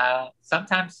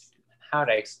 Sometimes, how would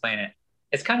I explain it?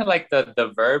 It's kind of like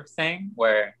the Verb thing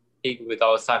where he would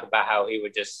always talk about how he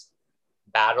would just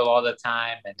battle all the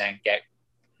time and then I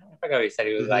forgot what he said.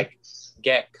 He would like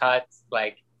get cut,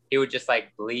 like he would just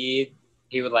like bleed.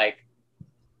 He would like,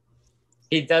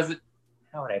 he doesn't,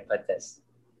 how would I put this?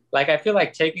 Like, I feel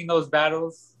like taking those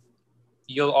battles,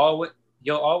 you'll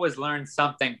always learn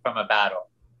something from a battle.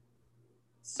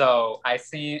 So I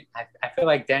feel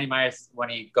like Danny Myers, when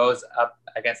he goes up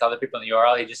against other people in the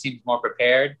URL, he just seems more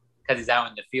prepared because he's out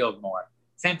in the field more.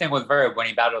 Same thing with Verb when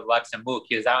he battled Lux and Mook.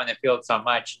 He was out in the field so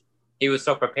much. He was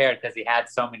so prepared because he had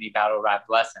so many battle rap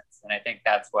lessons. And I think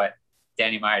that's what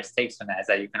Danny Myers takes from that, is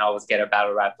that you can always get a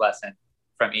battle rap lesson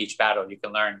from each battle. You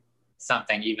can learn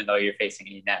something even though you're facing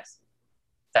Enes.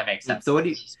 That makes sense. So what do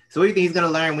you think he's gonna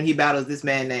learn when he battles this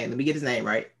man name? Let me get his name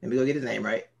right. Let me go get his name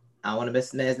right. I don't want to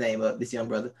mess his name up, this young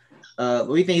brother. What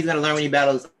do you think he's gonna learn when he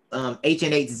battles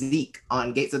H&H Zeke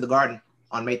on Gates of the Garden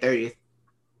on May 30th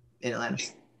in Atlanta?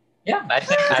 Yeah, I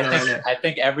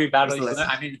think every battle you learn.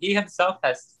 I mean, he himself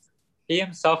has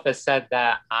said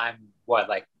that I'm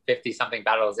like 50 something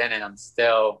battles in and I'm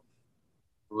still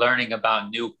learning about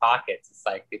new pockets. It's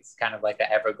like, it's kind of like an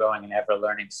ever growing and ever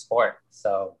learning sport.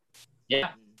 So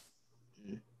yeah.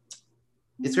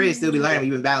 It's crazy to still be learning.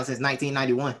 We've been battling since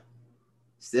 1991.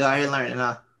 Still out here learning,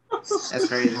 huh? That's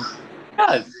crazy.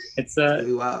 Yeah, it's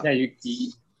Wow. yeah.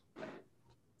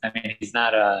 I mean, he's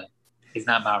not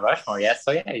Mount Rushmore yet,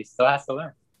 so yeah, he still has to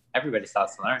learn. Everybody still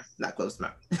has to learn. Not close to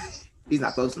Mount. He's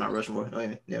not close to Mount Rushmore.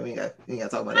 Oh, yeah, we ain't got to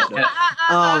talk about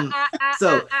that.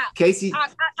 So Casey,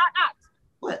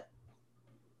 what?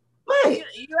 Wait,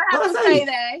 you don't have to say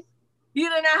that. You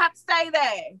do not have to say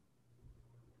that.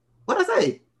 What I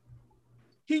say?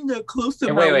 He's not close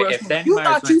to Mount Rushmore. You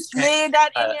thought you slid that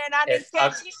in there and I didn't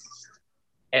catch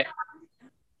it?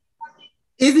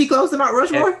 Is he close to Mount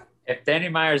Rushmore? If Danny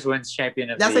Myers wins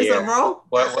champion of the year, did I say something wrong?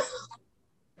 What?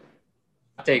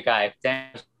 I'll take guy.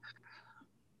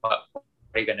 What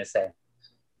are you gonna say?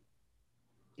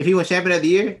 If he wins champion of the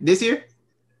year this year?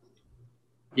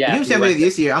 Yeah. If he wins champion of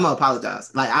this year, I'm gonna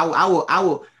apologize. Like I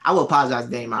will apologize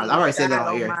to Danny Myers. I already said that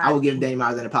on air. I will give Danny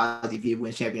Myers an apology if he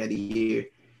wins champion of the year.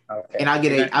 Okay. And I'll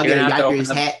get a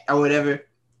Yikers hat or whatever.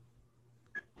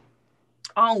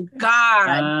 Oh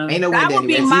God! Ain't no way Danny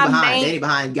wins. Danny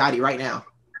behind Gotti right now.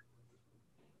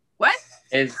 What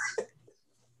is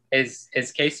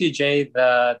KCJ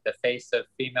the face of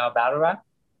female battle rap?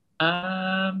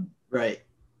 Right.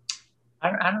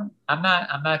 I'm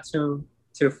not too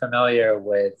familiar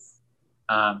with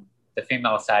the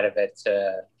female side of it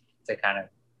to kind of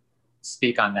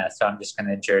speak on that. So I'm just going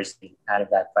to Jersey out of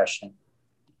that question.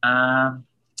 Do I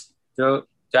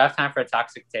have time for a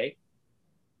toxic take?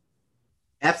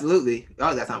 Absolutely. You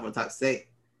always got time for a toxic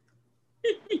take.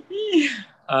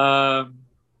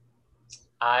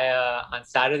 I on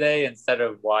Saturday, instead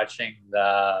of watching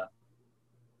the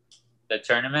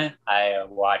tournament, I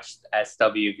watched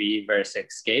SWV versus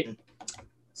Escape.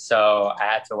 So I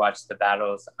had to watch the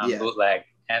battles on bootleg,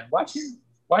 and watching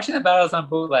the battles on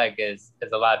bootleg is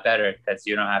a lot better because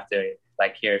you don't have to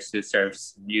like hear Sue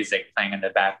Surf's music playing in the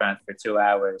background for 2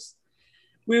 hours.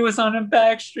 We was on the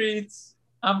back streets.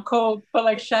 I'm cold, but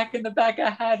like Shaq in the back, I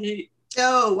had heat.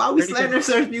 Yo, why we slander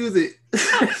Surf music?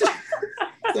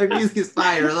 Surf music is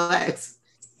fire. Relax.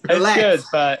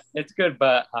 It's good,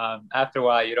 but after a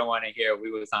while, you don't want to hear "We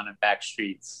was on the back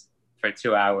streets" for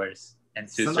 2 hours and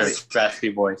Sue Surf's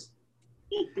raspy voice.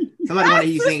 Somebody want to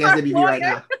hear you sing SWV right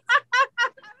now.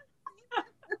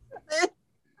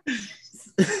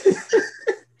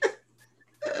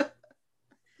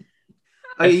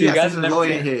 Oh, you guys have never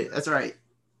seen here. That's right.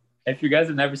 If you guys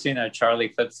have never seen Charlie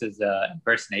Clips'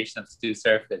 impersonation of Stu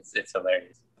Surf, it's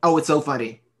hilarious. Oh, it's so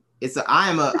funny. Surf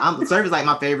is like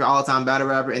my favorite all-time battle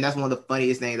rapper, and that's one of the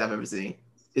funniest things I've ever seen.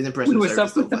 His impression of Surf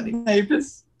is so funny.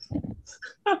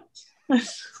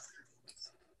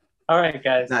 All right,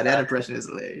 guys. Nah, that impression is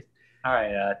hilarious. All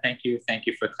right, thank you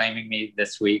for claiming me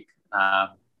this week.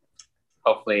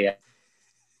 Hopefully,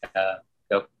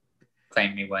 they'll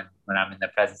claim me when I'm in the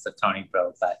presence of Tony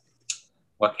Bro. But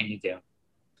what can you do?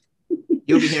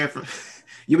 You'll be hearing from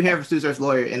Stu Surf's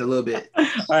lawyer in a little bit.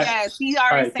 Right. Yes, he's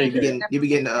already saying you'll be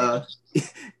getting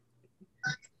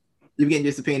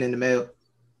your subpoena in the mail.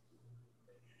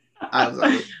 I'm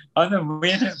sorry. Oh no,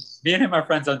 me and him are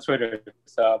friends on Twitter,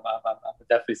 so I'm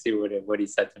definitely see what he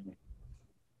said to me.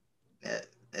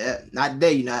 Yeah, not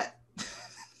today, you're not.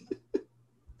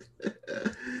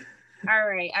 All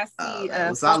right, I see.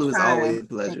 Salu is always a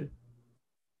pleasure.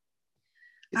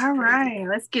 All right,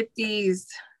 let's get these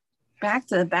back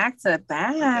to back.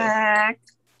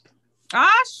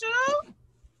 Shoot.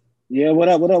 Yeah, what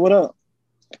up?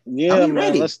 Yeah, man,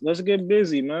 ready? Let's get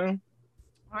busy, man.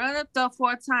 Run up the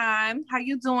 4 time. How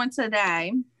you doing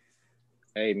today?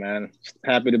 Hey, man,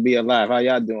 happy to be alive. How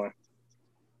y'all doing?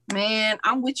 Man,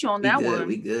 I'm with you on that one.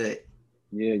 We good.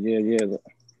 Yeah.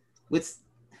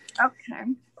 Okay.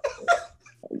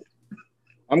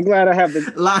 I'm glad I have the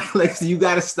Lexi, you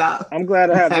gotta stop. I'm glad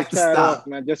I have the chat off,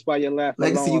 man. Just by your laugh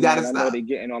Lexi, alone, you gotta man. stop. I know they're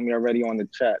getting on me already on the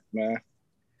chat, man.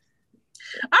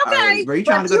 Okay, right, bro, you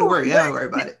trying to go to work? Yeah, don't worry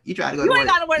about it. You trying to go to work? You ain't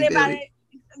gotta worry about it.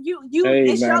 You. Hey,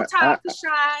 it's man, your time to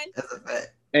shine. That's a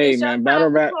fact. Hey, man, battle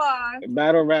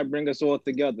rap bring us all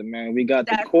together, man. We got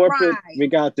the corporate, we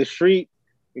got the street,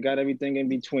 we got everything in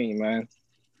between, man.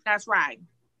 That's right.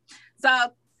 So,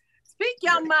 speak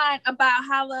your mind about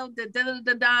Hollow,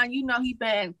 the Don. You know he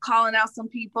been calling out some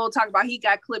people, talk about he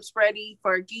got clips ready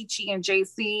for Geechee and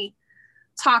JC.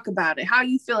 Talk about it. How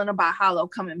you feeling about Hollow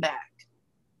coming back?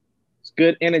 It's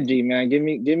good energy, man. Give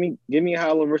me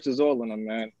Hollow versus all of them,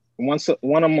 man. One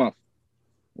a month,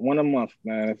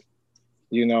 man.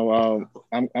 You know,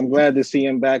 I'm glad to see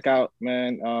him back out,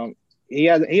 man. He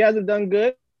hasn't done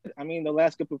good. I mean, the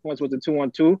last good performance was the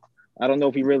 2-on-2. I don't know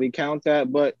if he really count that,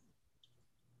 but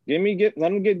let him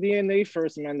get DNA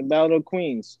first, man. The Battle of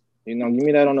Queens. You know, give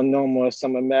me that on the Gnome or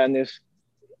Summer Madness.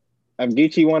 If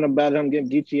Geechee want to battle him, give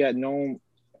Geechee at Gnome.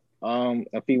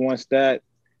 If he wants that.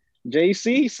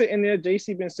 JC sitting there.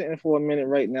 JC been sitting for a minute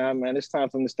right now, man. It's time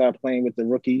for him to start playing with the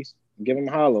rookies. Give him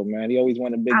a hollow, man. He always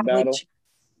won a big I'm with battle. you.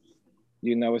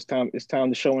 You know, it's time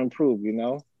to show and prove, you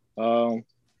know.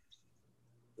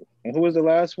 And who was the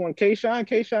last one? K-Shine.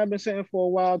 K-Shine been sitting for a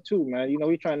while too, man. You know,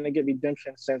 he's trying to get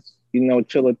redemption since, you know,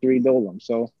 Chilla 3 Dolam.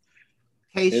 So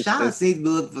K-Shine seems to be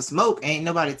looking for smoke. Ain't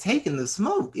nobody taking the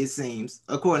smoke, it seems.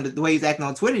 According to the way he's acting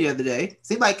on Twitter the other day.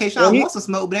 Seems like K-Shine wants some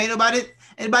smoke, but ain't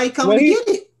anybody coming to get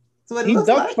it. So what it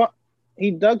looks like.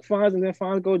 He dug Fonz and then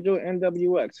Fonz go do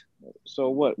NWX. So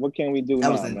what can we do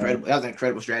now? Was incredible. Man? That was an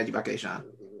incredible strategy by K-Shine.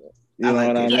 You know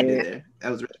what I mean? There. That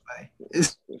was really funny.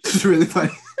 It's really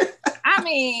funny. I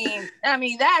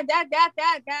mean that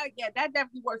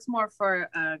definitely works more for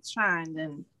Shine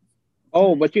than.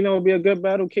 Oh, but you know, it'd be a good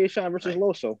battle, K-Shine versus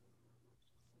Loso.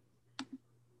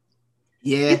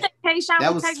 Yeah, you think K-Shine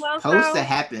that was supposed to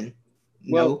happen.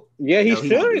 Well, yeah, he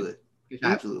should. He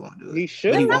absolutely won't do it. He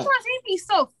should. Sometimes he be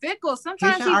so fickle.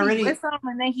 Sometimes he be with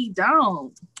something and then he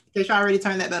don't. K-Shine already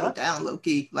turned that battle down low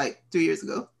key like 2 years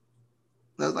ago.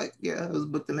 I was like, yeah, it was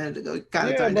booked a minute ago. He kind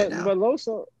of turned that down. But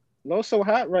Loso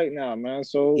hot right now, man.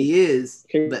 So he is.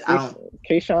 But I don't.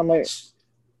 K-Shine might.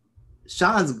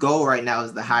 Sean's goal right now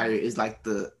is like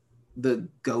the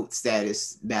GOAT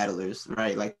status battlers,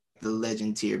 right? Like the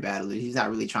legend tier battlers. He's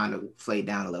not really trying to play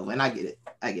down a level, and I get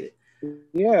it.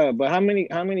 Yeah, but how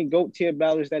many GOAT tier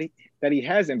battlers that he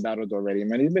hasn't battled already?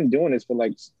 Man, he's been doing this for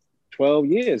like 12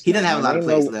 years. He doesn't have a lot of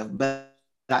plays left, but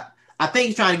I think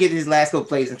he's trying to get his last couple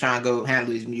plays and trying to go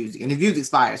handle his music. And his music's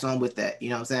fire, so I'm with that. You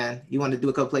know what I'm saying? You want to do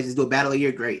a couple places, do a battle a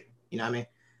year, great. You know what I mean?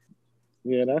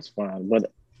 Yeah, that's fine.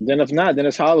 But then if not, then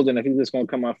it's hollow. Then if he's just gonna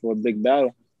come out for a big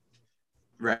battle,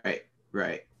 right.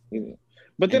 Yeah.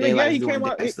 But then again, he came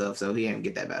out stuff, so he didn't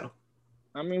get that battle.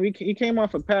 I mean, he came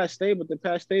off a past state, but the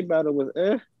past state battle was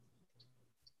So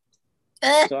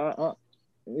I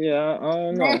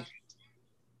don't know.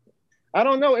 I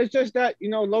don't know. It's just that, you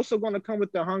know, Loso going to come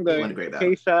with the hunger. It wasn't a great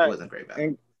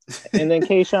battle. And then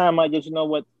K-Shine might just, you know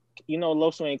what, you know,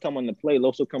 Loso ain't coming to play.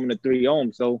 Loso coming to 3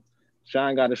 ohms, so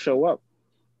Shine got to show up.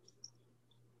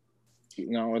 You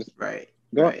know, it's right.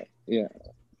 Yeah.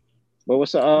 But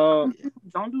what's don't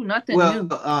do nothing.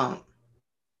 Well,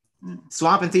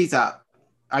 Swamp and T-Top.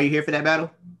 Are you here for that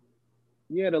battle?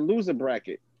 Yeah, the loser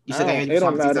bracket. You said it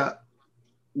don't matter.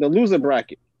 The loser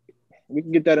bracket. We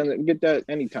can get that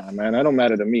anytime, man. That don't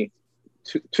matter to me.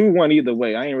 2-1 either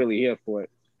way. I ain't really here for it.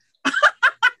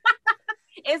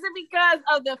 Is it because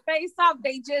of the face-off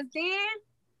they just did?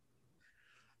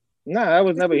 Nah, I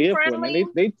was never here for it,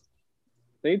 man.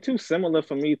 They too similar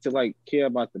for me to like care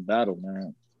about the battle,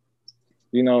 man.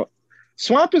 You know,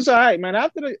 Swamp is all right, man.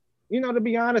 To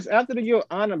be honest, after the Your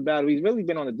Honor battle, he's really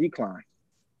been on the decline.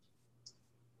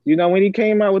 You know, when he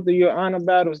came out with the Your Honor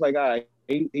battle, it was like, all right,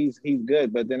 he's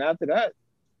good. But then after that,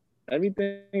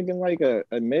 everything been like a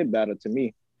mid battle to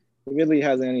me. It really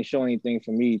hasn't shown anything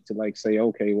for me to like say,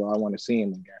 okay, well, I want to see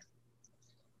him again.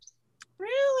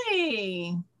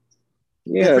 Really?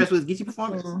 Yeah. Impressed with Geechee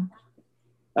performance.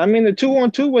 I mean, the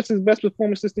 2-on-2 was his best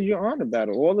performance since the Your Honor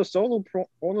battle. All the solo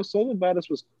battles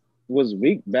was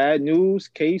weak. Bad News,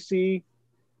 Casey,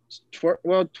 Twerk.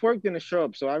 Well, Twerk didn't show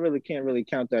up, so I really can't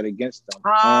count that against them.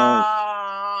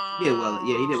 He did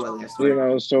well against Twerk. You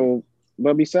know, so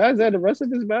but besides that, the rest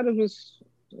of his battles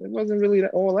wasn't really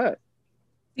all that.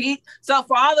 So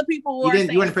for all the people who are saying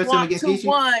Swamp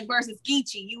 2-1 versus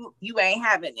Geechee, you ain't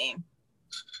having him.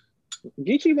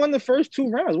 Geechee won the first 2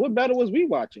 rounds. What battle was we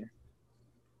watching?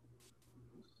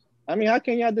 I mean, how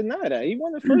can y'all deny that? He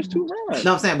won the first 2 rounds.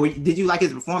 No, I'm saying, did you like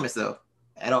his performance though,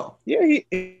 at all? Yeah,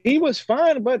 he was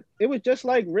fine, but it was just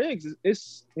like Riggs.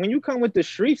 It's when you come with the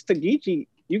streets to Geechee,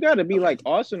 you got to be like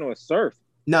Arsenal or Surf.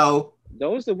 No,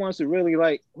 those are the ones who really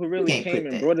came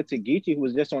and brought it to Geechee, who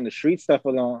was just on the street stuff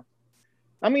alone.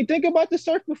 I mean, think about the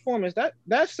Surf performance.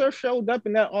 That Surf showed up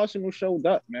and that Arsenal showed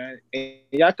up, man. And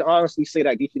y'all can honestly say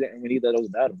that Geechee didn't win either of those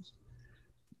battles.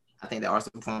 I think the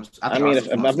Arsenal performance. I mean, if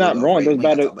I'm not wrong, those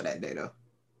battles. That day, though.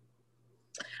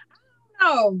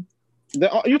 No.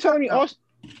 You telling me Arsenal?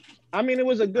 I mean, it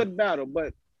was a good battle,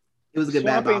 but it was a good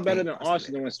battle. Swamp ain't better than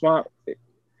Arsenal and Swamp.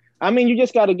 I mean, you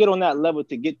just got to get on that level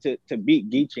to get to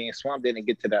beat Geechee, and Swamp didn't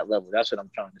get to that level. That's what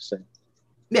I'm trying to say.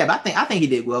 Yeah, but I think he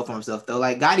did well for himself though.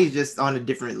 Like Gotti's just on a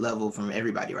different level from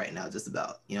everybody right now, just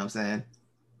about. You know what I'm saying?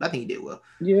 But I think he did well.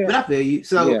 Yeah. But I feel you.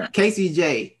 So yeah.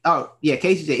 KCJ. Oh yeah,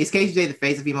 KCJ. Is KCJ the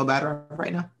face of female battle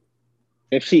right now?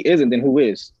 If she isn't, then who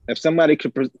is? If somebody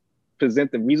could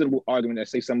present the reasonable argument that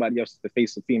say somebody else is the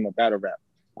face of female battle rap,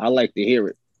 I like to hear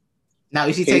it. Now,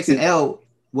 if she takes an L,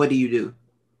 what do you do?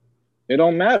 It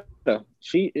don't matter.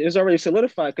 She is already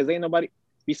solidified because ain't nobody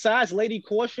besides Lady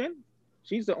Caution.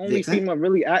 She's the only Vixen? female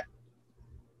really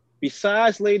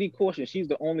besides Lady Caution. She's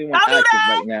the only one Don't do active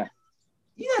that. right now.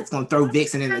 You're not gonna throw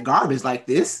Vixen in the garbage like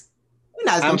this. You're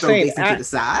not just I'm gonna throw saying Vixen to the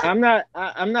side.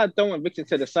 I'm not throwing Vixen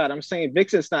to the side. I'm saying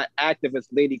Vixen's not active as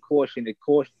Lady Caution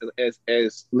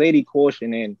as Lady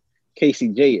Caution and Casey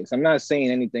J is. I'm not saying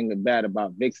anything bad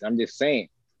about Vixen. I'm just saying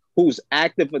who's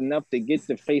active enough to get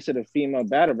the face of the female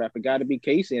battle rap. It got to be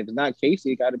Casey. If it's not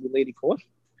Casey, it got to be Lady Caution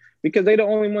because they're the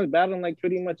only ones battling like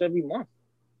pretty much every month,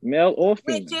 male or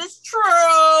female. Which is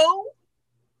true.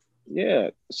 Yeah.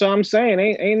 So I'm saying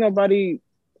ain't nobody.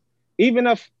 Even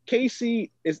if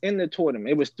Casey is in the tournament,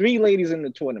 it was 3 ladies in the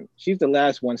tournament. She's the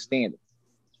last one standing.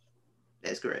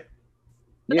 That's correct.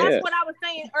 But Yeah. that's what I was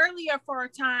saying earlier for a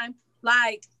time.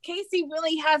 Like, Casey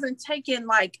really hasn't taken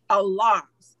like a loss.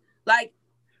 Like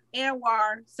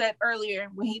Anwar said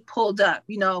earlier when he pulled up,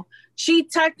 you know, she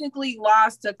technically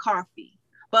lost to Coffee.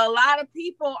 But a lot of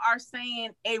people are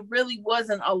saying it really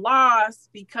wasn't a loss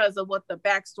because of what the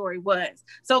backstory was.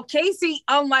 So Casey,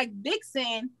 unlike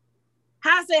Vixen,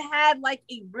 hasn't had like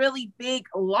a really big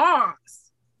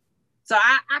loss. So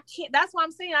I can't, that's what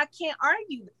I'm saying. I can't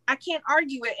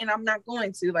argue it, and I'm not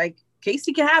going to. Like,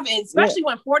 Casey can have it, especially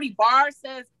when 40 Bars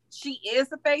says she is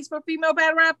the face for female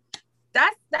battle rap.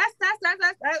 That's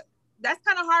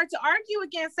kind of hard to argue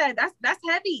against that. That's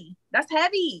heavy. That's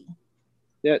heavy.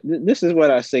 Yeah, this is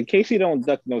what I say. Casey don't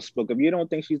duck no spook. If you don't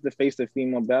think she's the face of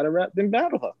female battle rap, then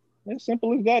battle her. As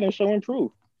simple as that, and show and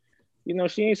prove. You know,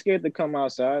 she ain't scared to come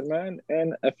outside, man.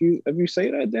 And if you say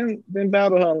that, then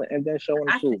battle her and then show and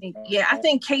prove. I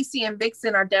think Casey and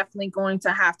Vixen are definitely going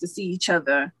to have to see each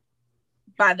other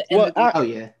by the end of the Oh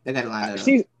yeah, they got to line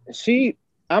up.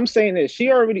 I'm saying this.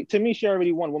 She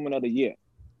already won Woman of the Year.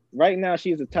 Right now,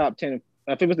 she's a top 10.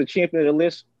 If it was the champion of the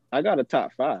list, I got a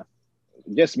top 5,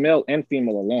 just male and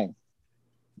female alone.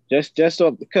 Just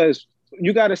so because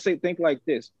you got to think like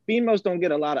this. Females don't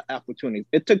get a lot of opportunities.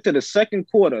 It took to the second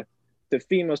quarter the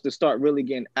females to start really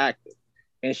getting active,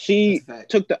 and she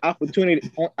took the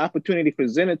opportunity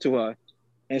presented to her,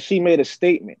 and she made a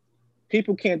statement.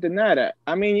 People can't deny that.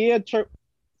 I mean, yeah, twerk,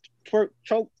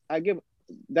 choke. I give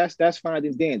that's fine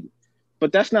and dandy,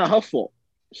 but that's not her fault.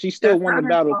 She still won the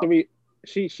battle 3.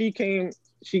 She came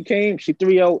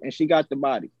 3-0 and she got the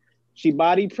body. She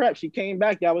body prepped. She came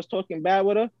back. Y'all was talking bad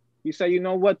with her. You say, you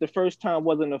know what? The first time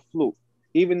wasn't a fluke,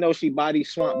 even though she body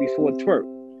Swamp before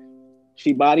twerk.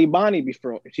 She body Bonnie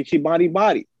before she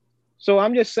body. So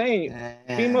I'm just saying,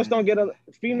 females don't get a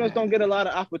lot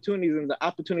of opportunities, and the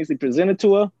opportunities they presented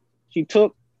to her, she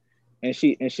took, and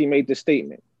she made the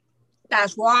statement.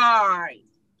 That's right.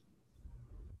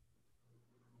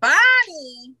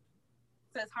 Bonnie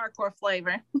says hardcore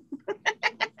flavor.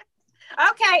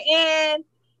 Okay, and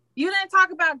you didn't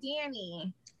talk about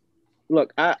Danny.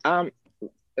 Look, I'm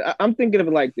thinking of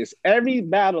it like this. Every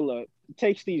battler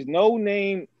takes these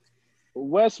no-name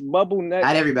West Bubble Net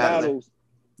Not every battler. battles.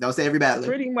 Don't say every battler.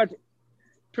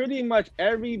 Pretty much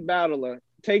every battler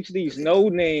takes these no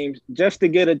names just to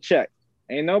get a check.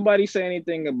 Ain't nobody say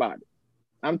anything about it.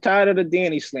 I'm tired of the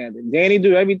Danny slander. Danny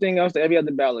do everything else that every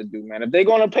other battler do, man. If they're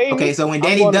gonna pay me, so when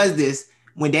Danny does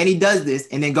this,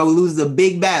 and then go lose a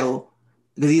big battle,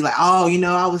 because he's like, oh, you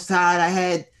know, I was tired. I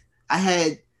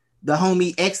had the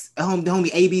homie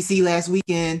ABC last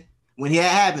weekend. When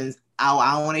that happens,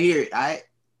 I don't want to hear it. All right.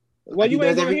 Well, you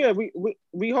ain't gonna hear.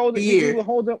 We hold it. We will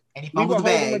hold them. And he fumbles the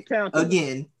bag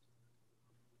again.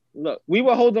 Look, we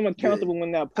will hold them accountable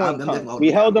when that point comes. We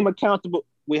held them accountable.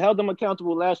 We held them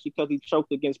accountable last year because he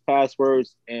choked against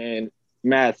Passwords and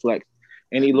Mad Flex,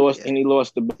 and he lost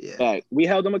the bag. We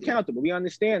held them accountable. We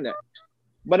understand that.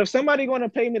 But if somebody going to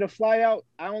pay me to fly out,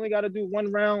 I only got to do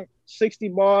 1 round, 60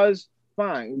 bars.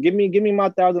 Fine, give me my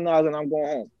 $1,000 and I'm going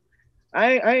home.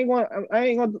 I ain't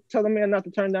gonna tell the man not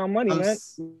to turn down money, man.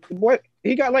 The boy,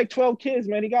 he got like 12 kids,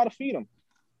 man. He got to feed them.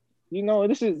 You know,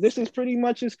 this is pretty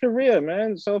much his career,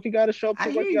 man. So if he got to show up to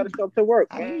work, he got to show up to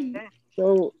work, man.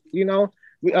 So you know,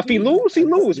 if he lose, he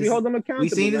lose. We hold him accountable.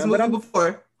 We've seen this movie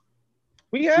before.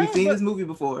 We've seen this movie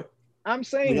before. I'm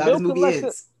saying Bill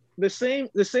collected the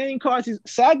same cards.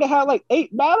 Saga had like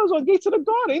 8 battles on Gates of the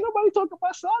God. Ain't nobody talking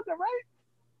about Saga, right?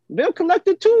 Bill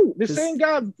collected 2. The same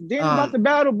guy didn't about the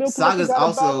battle. Bill Saga's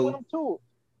also with him too.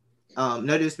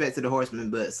 No disrespect to the Horsemen,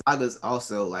 but Saga's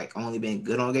also like only been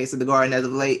good on Gates of the Garden as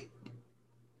of late.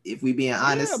 If we being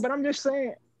honest. Yeah, but I'm just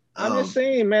saying,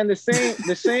 man. The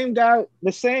same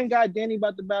guy Danny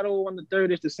about the battle on the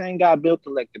 3rd is the same guy Bill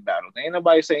collected battle. Ain't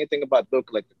nobody say anything about Bill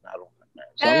collected battle.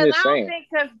 So and I'm just saying. I don't think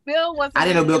because Bill wasn't. I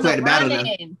didn't know Bill collected battle though.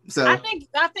 So I think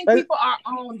people are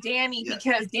on Danny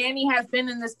because Danny has been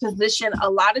in this position a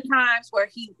lot of times where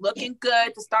he's looking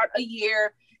good to start a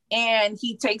year, and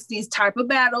he takes these type of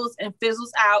battles and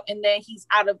fizzles out, and then he's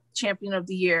out of champion of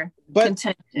the year But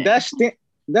contention.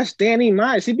 that's Danny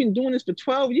Myers. He's been doing this for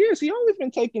 12 years. He always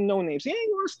been taking no names. He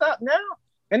ain't gonna stop now.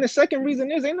 And the second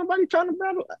reason is ain't nobody trying to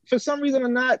battle. For some reason or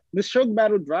not, the Suge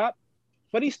battle dropped,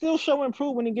 but he's still showing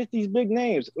proof when he gets these big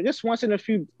names. Just once in a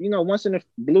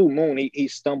blue moon, he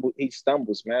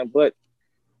stumbles, man. But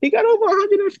he got over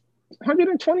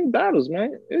 120 battles,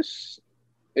 man.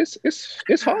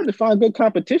 It's hard to find good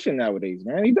competition nowadays,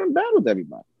 man. He done battled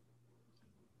everybody.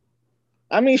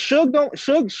 I mean,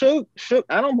 Suge.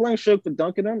 I don't blame Suge for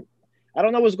dunking him. I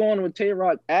don't know what's going on with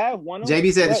Tay-Rock.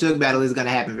 JB said the Suge battle is going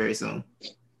to happen very soon.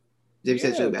 JB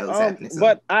said Suge battle is happening soon.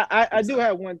 But I do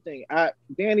have one thing.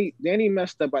 Danny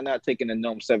messed up by not taking the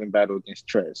Gnome 7 battle against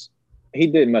Trez. He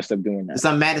did mess up doing that.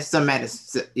 Some Madness 7.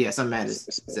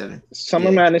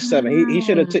 Summer Madness 7. He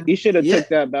should have took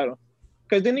that battle.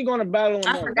 Because then he going to battle him.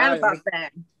 I forgot about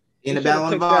that. In the battle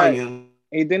on volume.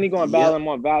 And then he going to battle him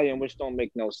on volume, which don't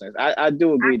make no sense. I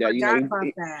do agree that.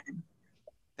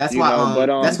 That's why.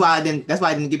 That's why I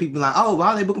didn't get people like, oh, why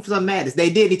are they booking for Something Madness? They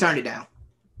did. He turned it down.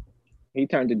 He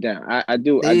turned it down. I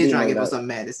do. They did try to get for Something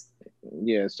Madness.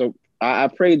 Yeah. So I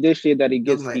pray this year that he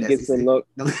gets the look.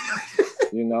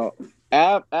 You know,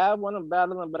 Av want to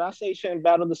battle him, but I say he shouldn't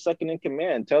battle the second in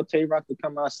command. Tell Tay-Rock to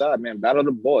come outside, man. Battle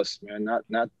the boss, man.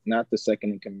 Not the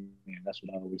second in command. That's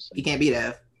what I always say. He can't beat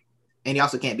Av, and he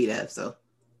also can't beat Av. So.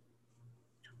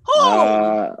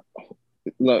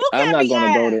 Look, I'm not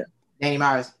going to go there. Danny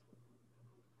Myers.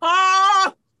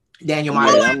 Daniel Yeah,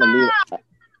 Myers.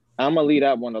 I'm gonna leave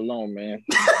that one alone, man.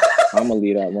 I'm gonna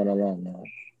leave that one alone, man.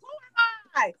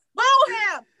 Boo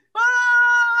him!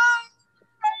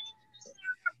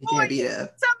 He can't beat Av.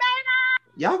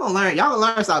 Y'all gonna learn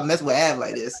to stop messing with Av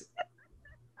like this.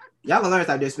 Y'all gonna learn to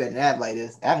stop disrespecting Av like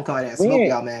this. Av can come out there and smoke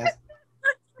y'all, man.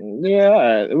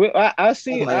 Yeah, I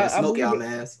see it. Smoke y'all,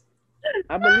 man.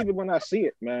 I believe it when I see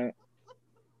it, man.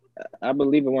 I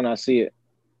believe it when I see it.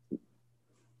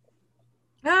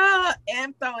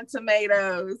 And throwing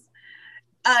tomatoes.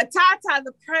 Tata,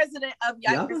 the president of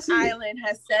Yikers Island,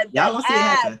 has said that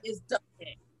Av is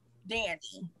ducking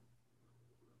Danny.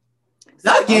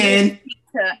 Ducking?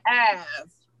 To Av.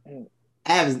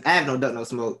 Av don't duck no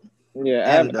smoke.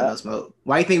 Yeah, Av don't duck no smoke.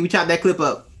 Why do you think we chopped that clip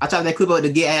up? I chopped that clip up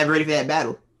to get Av ready for that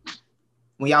battle.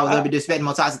 When y'all was gonna be disrespecting him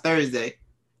on Toxic Thursday.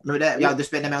 Remember that? Y'all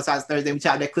disrespecting him on Toxic Thursday. We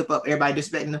chopped that clip up. Everybody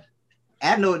disrespecting him.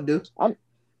 Av know what to do.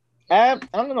 I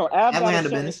don't know. Av got a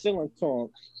certain ceiling to him.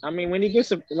 I mean, when he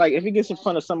gets if he gets in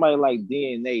front of somebody like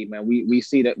DNA, man, we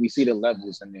see the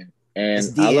levels in there, and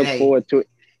I look forward to it.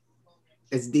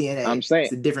 It's DNA. I'm saying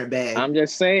it's a different bag. I'm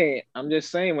just saying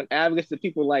when Av gets to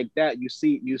people like that, you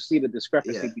see the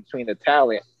discrepancy between the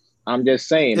talent. I'm just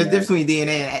saying there's difference between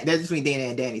DNA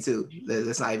and Danny too.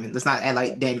 Let's not act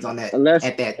like Danny's on that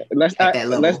at that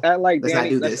level. Let's act like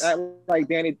Danny.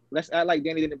 Let's act like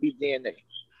Danny didn't beat DNA.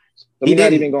 So we're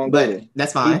not even gonna go there.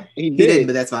 That's fine. He didn't,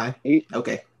 but that's fine.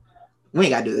 Okay. We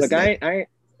ain't gotta do this. Look, we ain't gotta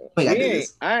do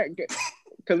this.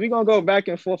 Because we're gonna go back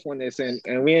and forth on this and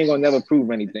we ain't gonna never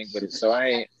prove anything with it. So I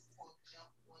ain't.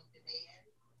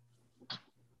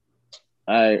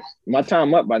 All right, my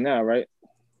time up by now, right?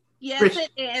 Yes,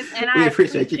 it is, and I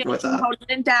appreciate you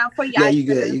holding down for y'all. Yeah, you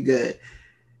good.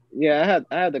 Yeah,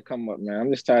 I had to come up, man. I'm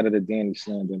just tired of the Danny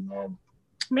slander, man.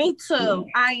 Me too.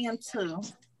 I am too.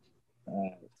 That's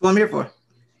what I'm here for.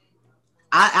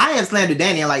 I haven't slandered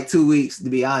Danny in like 2 weeks,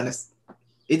 to be honest.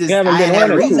 I didn't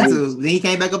have a reason to. Then he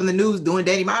came back up in the news doing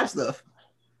Danny Myers stuff.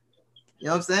 You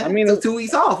know what I'm saying? I mean, took 2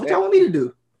 weeks off. What y'all want me to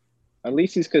do? At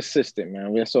least he's consistent,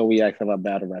 man. That's all we ask of our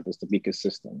battle rappers, to be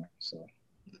consistent, man. So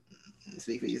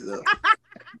speak for yourself.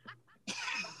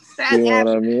 You know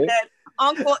what I mean?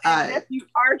 Uncle and nephew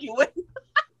arguing.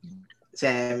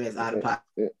 Cham is out of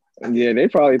pocket. Yeah, they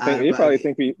probably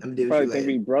think we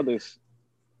brothers.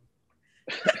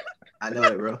 I know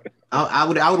it, bro.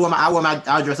 I'll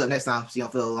dress up next time so you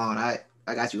don't feel alone. I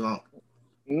got you on.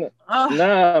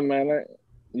 Nah, man.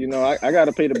 I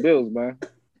gotta pay the bills, man.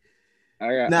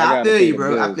 I feel you,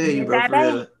 bro. For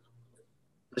real.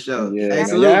 For sure. Yeah, hey,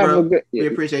 salute, bro. We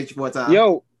appreciate you for a time.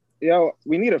 Yo,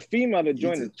 we need a female to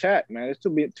join the chat, man. There's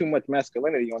too much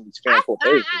masculinity on these pages.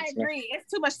 I agree.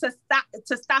 It's too much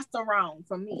testosterone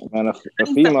for me. Man, a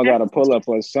female got to pull up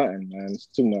or something, man. It's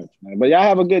too much, man. But y'all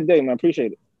have a good day, man.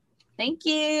 Appreciate it. Thank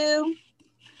you.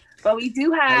 But we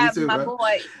do have my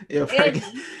boy, Eddie.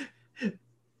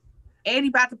 Eddie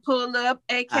about to pull up,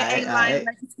 a.k.a. Lion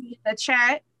Legacy in the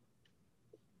chat.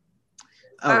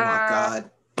 Oh, my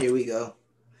God. Here we go.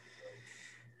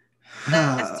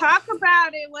 Let's talk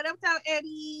about it. What up, though,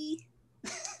 Eddie?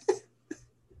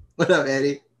 What up,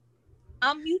 Eddie?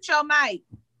 Unmute your mic.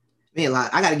 Me a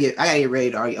lot. I gotta get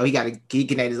ready to argue. Oh, he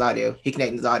connect his audio. He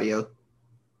connecting his audio.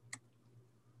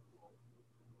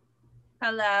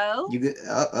 Hello. You good?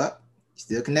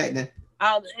 Still connecting.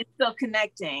 Oh, it's still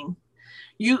connecting.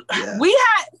 We had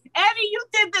Eddie. You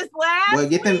did this last. Well,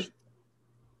 get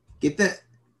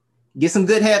some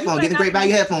good headphones. Get the great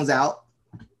value headphones out.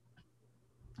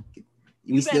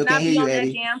 We still can't hear you,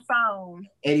 Eddie. Damn phone.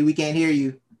 Eddie, we can't hear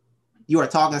you. You are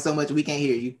talking so much we can't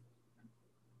hear you.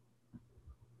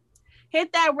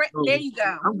 Hit that. There you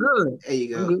go. I'm good. There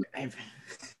you go.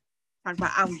 Talk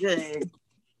about I'm good.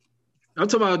 I'm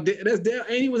talking about that's Dale.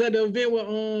 And he was at the event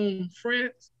with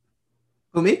France.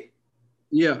 Who, me?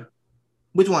 Yeah.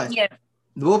 Which one? Yeah.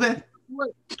 The bullpen?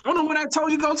 What? I don't know when I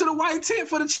told you go to the white tent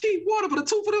for the cheap water, for the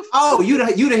two for the. Oh, you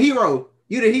the hero.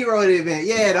 You the hero of the event.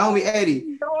 Yeah, the homie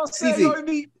Eddie.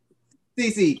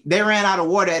 CC. They ran out of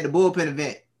water at the bullpen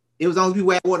event. It was only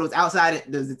people had water was outside.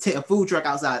 There's a food truck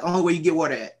outside. Only where you get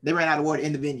water at. They ran out of water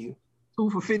in the venue.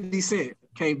 2 for 50 cents.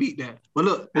 Can't beat that. But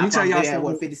look, let me tell y'all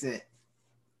something. 50 cents.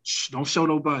 Shh, don't show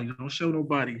nobody. Don't show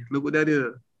nobody. Look what that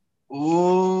is.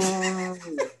 Oh.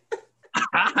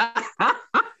 I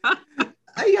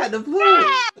got the food.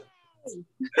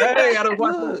 Hey, I don't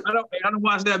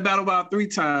watch that battle about 3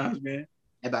 times, man.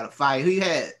 About a fight. Who you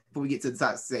had before we get to the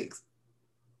top 6?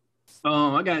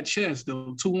 I got chess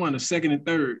though. 2-1, the second and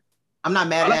third. I'm not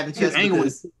mad at having chess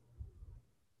because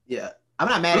I'm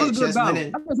not mad at chess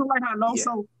winning. I just don't like how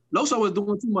Loso was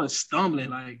doing too much stumbling.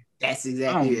 Like that's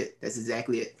exactly it.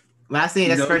 When I seen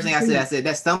that's the first thing I said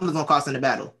that stumbling's gonna cost in the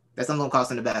battle. That's something gonna cost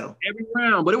in the battle. Every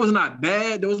round, but it was not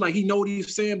bad. It was like he know what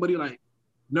he's saying, but he like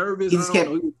nervous. He just kept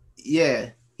having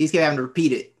to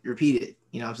repeat it.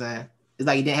 You know what I'm saying? It's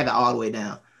like he didn't have it all the way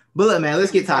down. But look, man,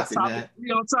 let's get toxic, man.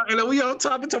 We on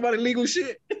top talk about illegal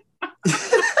shit.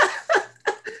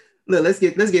 Look, let's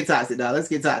get toxic, dog. Let's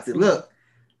get toxic. Look,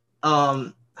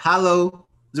 Hollo's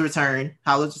return.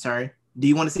 Do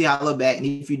you want to see Hollow back? And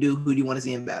if you do, who do you want to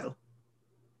see in battle?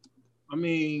 I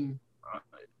mean,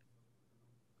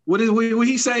 what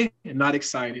he say? Not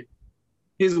excited.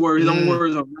 His words, his own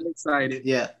words are not excited.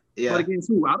 Yeah. But against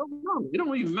who? I don't know. It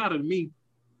don't even matter to me.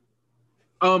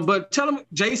 But tell him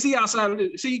JC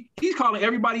outside. See, he's calling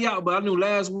everybody out. But I knew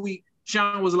last week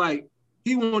Sean was like,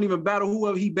 he won't even battle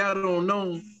whoever he battled on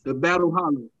known to battle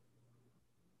Hollow.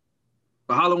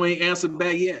 But Hollow ain't answered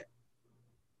back yet.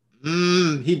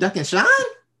 He ducking Sean?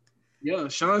 Yeah,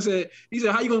 Sean said,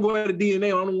 how you gonna go at the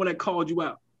DNA? I'm the one that called you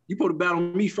out. You supposed to battle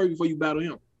me first before you battle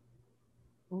him.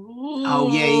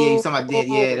 Oh, yeah. You talking about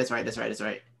yeah, that's right.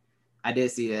 I did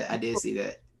see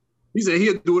that. He said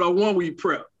he'll do what I want when you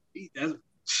prep.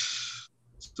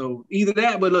 So either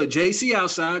that, but look, JC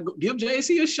outside, give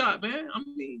JC a shot, man. I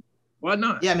mean, why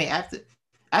not? Yeah, I mean,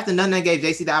 after none gave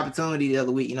JC the opportunity the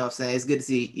other week, you know what I'm saying? It's good to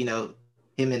see, him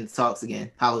in the talks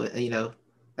again. Hollow, I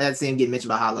had to see him get mentioned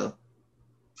by Hollow.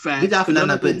 Fact. Good job for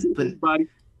none put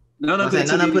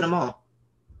him on.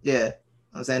 Yeah.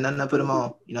 I'm saying none put him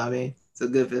on. You know what I mean? So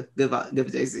good for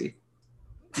JC.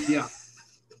 Yeah.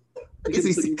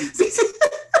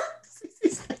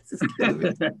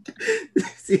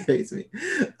 She hates me.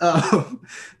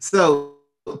 So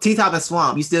T-Top and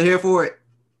Swamp, you still here for it?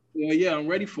 Yeah, I'm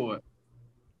ready for it.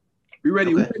 We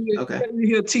ready. Okay. We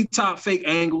hear T-Top fake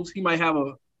angles. He might have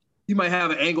an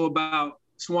angle about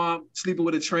Swamp sleeping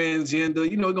with a transgender.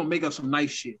 He's gonna make up some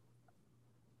nice shit.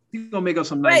 He's gonna make up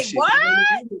some nice shit. What?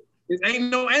 There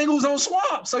ain't no angles on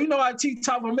Swamp, so how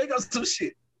T-Top gonna make up some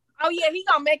shit. Oh yeah, he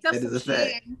gonna make up some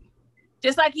shit.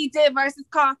 Just like he did versus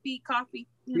Coffee. Coffee,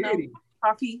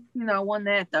 won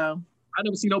that though. I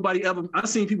never see nobody ever. I've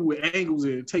seen people with angles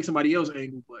and take somebody else's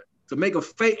angle, but to make a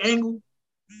fake angle,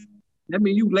 that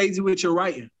means you lazy with your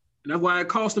writing. And that's why it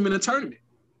cost him in the tournament.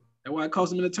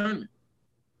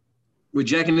 With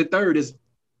Jack in the Third is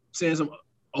saying some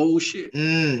old shit.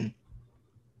 We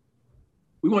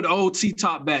want the old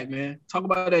T-Top back, man. Talk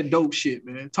about that dope shit,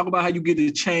 man. Talk about how you get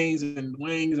the chains and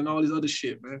wings and all this other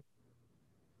shit, man.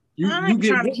 You get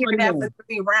trying to hear that for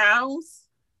 3 rounds.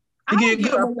 I don't give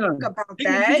a fuck about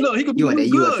that. He could be the new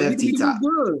good.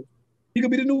 He could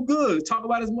be the new good. Talk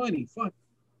about his money. Fuck.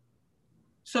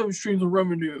 7 streams of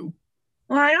revenue.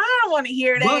 Like, I don't want to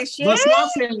hear that shit. But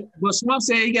Swamp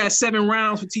said he got 7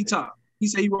 rounds for T-Top. He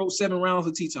said he wrote 7 rounds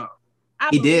for T-Top.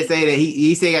 He did say that.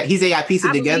 He said he got pieced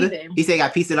it together. He said he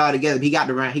got pieced it all together. He got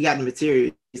the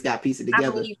material. He's got pieced it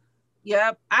together.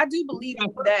 Yep, I do believe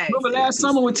that. Remember last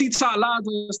summer when T-Top Live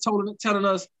was telling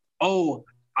us, "Oh,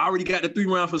 I already got the 3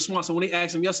 rounds for Swamp." So when they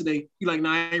asked him yesterday, he like,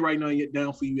 "Nah, I ain't writing nothing yet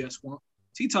down for you at Swamp."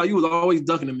 T-Top, you was always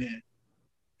ducking the man.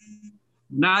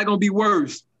 Now it's gonna be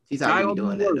worse. T-Top be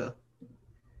doing that though.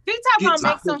 T-Top gonna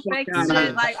make some fake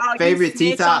shit like, "Oh, favorite you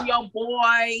snitch T-Top on your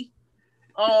boy."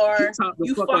 or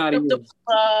you fucked up the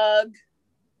plug.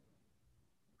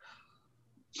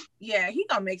 Yeah, he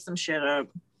gonna make some shit up.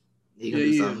 He gonna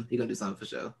do something. He gonna do something for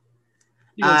sure.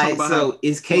 All right, so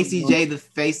is Casey J the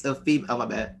face of female? Oh, my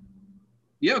bad.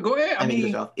 Yeah, go ahead. I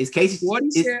mean, is Casey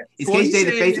J the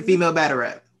face of female battle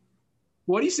rap?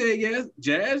 What he said, yes.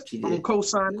 Jazz, I'm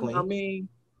co-signing. I mean,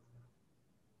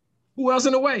 who else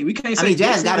in the way? We can't say. I mean,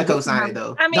 Jazz got to co-sign it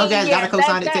though. I mean, Jazz got to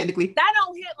co-sign it technically. That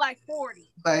don't hit like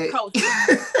 40. Like,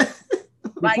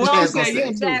 like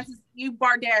Jazz, Jazz, you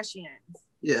Bardashians.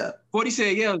 Yeah. 40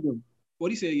 said yeah.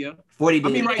 40 said yeah. 40 did.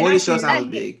 I mean, 40 sure sounds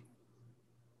big.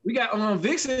 We got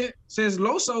Vixen since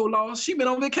Loso lost. She been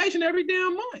on vacation every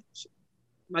damn month.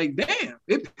 Like, damn,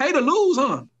 it pay to lose,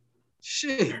 huh?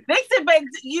 Shit. Vixen been,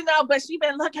 but she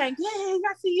been looking good.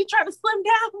 I see you trying to slim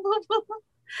down.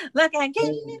 Looking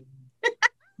good.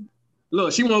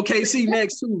 Look, she want KC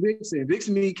next too, Vixen.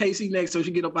 Vixen need KC next so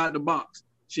she get up out of the box.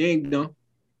 She ain't done.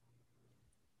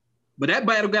 But that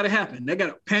battle gotta happen. They got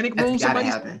a panic room. Gotta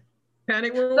happen.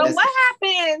 Panic room. So what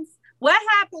happens? What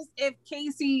happens if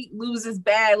Casey loses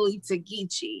badly to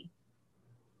Geechee?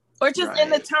 Or just in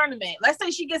the tournament? Let's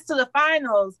say she gets to the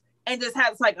finals and just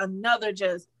has like another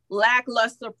just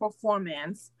lackluster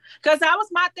performance. Because that was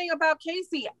my thing about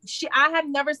Casey. I have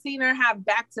never seen her have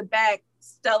back-to-back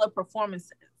stellar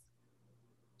performances.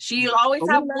 She always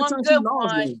have one good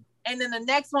one, and then the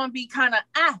next one be kind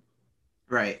of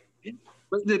Right.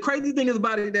 But the crazy thing is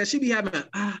about it that she be having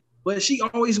but she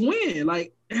always win.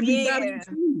 Like every battle,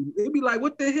 it'd be like,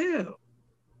 what the hell?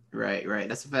 Right.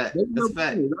 That's a fact. That's a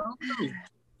fact.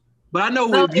 But I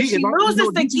know if she loses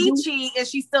to Geechee, is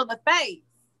she still the face?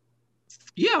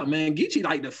 Yeah, man. Geechee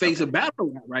like the face of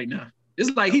battle right now.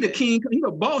 It's like he the king, he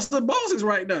the boss of bosses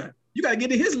right now. You gotta get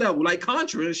to his level, like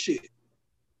Contra and shit. You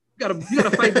gotta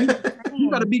fight. You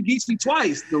gotta beat Geechee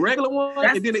twice, the regular one,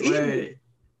 and then the evil.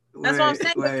 That's what I'm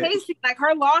saying. With Casey, like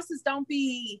her losses don't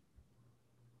be.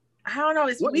 I don't know.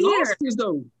 It's weird. Losses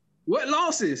though? What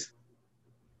losses?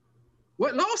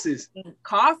 What losses?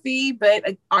 Coffee,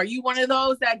 but are you one of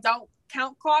those that don't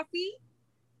count coffee?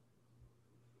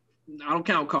 I don't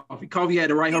count coffee. Coffee had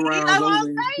to write her rounds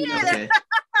over.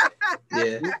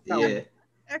 Yeah.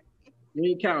 We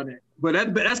ain't counting it.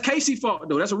 But that's Casey's fault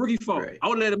though. That's a rookie fault. Right. I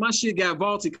would let my shit got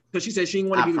vaulted because she said she didn't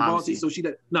want to get vaulted, so she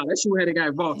that shit had to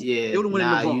get vaulted. Yeah, it would have went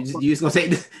in the vault. You just gonna take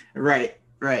this right.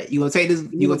 You gonna take this?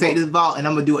 You gonna take this vault, and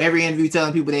I'm gonna do every interview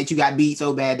telling people that you got beat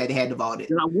so bad that they had to vault it.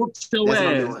 And I whooped your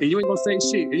ass, and you ain't gonna say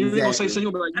shit. And you ain't gonna say shit.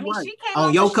 You'll be like, she came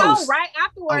on your coast right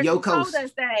afterwards. On your coast, told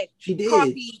us that she did.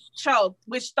 Coffee choked,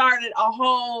 which started a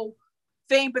whole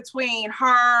thing between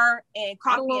her and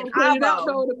Coffee and Avo.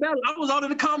 I was all in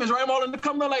the comments, right? I'm all in the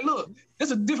comments, like, look, it's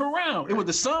a different round. It was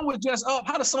the sun was just up.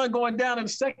 How the sun going down in the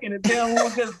second and then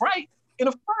was just bright in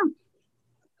the first.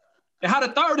 And how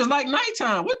the third is like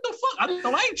nighttime. What the fuck? I didn't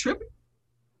know. I ain't tripping.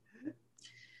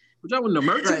 Was y'all in the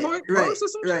emergency part?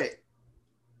 Right.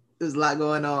 There's a lot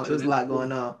going on.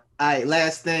 All right,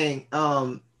 last thing.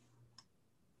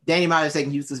 Danny Myers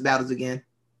taking useless battles again.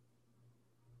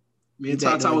 Me and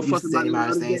Tata were fussing about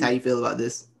Myers things. How you feel about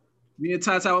this? Me and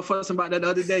Tata were fussing about that the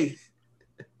other day.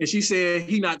 And she said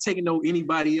he not taking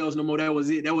anybody else no more. That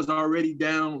was it. That was already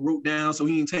wrote down, so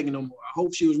he ain't taking no more. I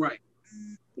hope she was right.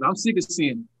 But I'm sick of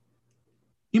seeing it.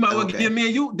 He might well give me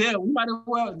and you. He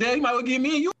might well give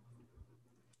me and you.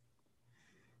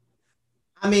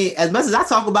 I mean, as much as I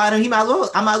talk about him, I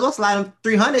might as well slide him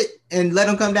 300 and let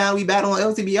him come down. We battle on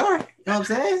LTBR. You know what I'm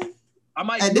saying?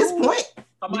 At this point,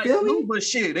 I might lose, but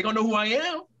shit, they gonna know who I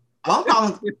am. Well,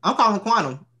 I'm calling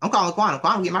Quantum.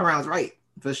 Quantum get my rounds right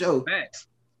for sure. Facts.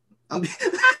 I'm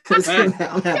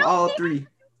have all three.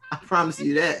 I promise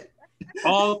you that.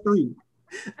 All three.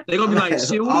 They gonna be like,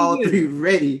 shit, all three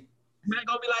ready. They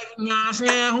gonna be like, nah,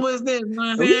 who is this?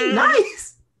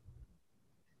 Nice.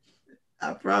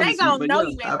 I promise they gonna know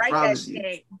you ain't right that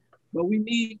shit. But we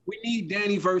need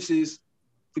Danny versus,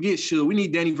 forget Suge. We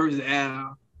need Danny versus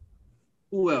Al.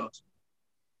 Who else?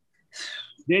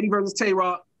 Danny versus Tay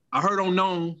Rock. I heard on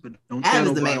Known, but don't tell Al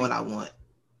is the main one I want.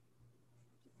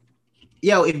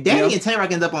 Yo, if Danny and Tay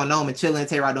Rock end up on Gnome and Chilla and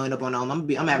Tay Rock don't end up on Gnome, I'm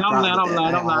having problems with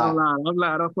that.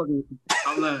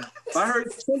 I'm lying.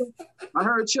 I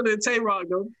heard Chilla and Tay Rock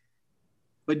though.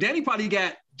 But Danny probably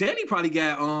got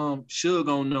Suge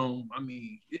on Gnome. I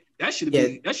mean, that should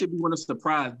be one of the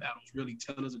surprise battles, really,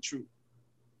 tell us the truth.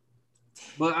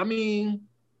 But I mean,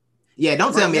 yeah,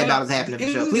 don't tell me that battle's happening for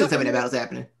sure. Please don't tell me that battle's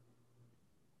happening.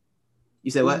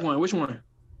 You said what? Which one?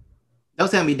 Don't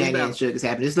tell me Danny and Suge is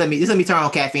happening. Just let me turn on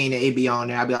caffeine and it be on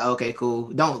there. I'll be like, okay, cool.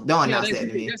 Don't announce that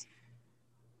to me.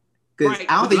 Because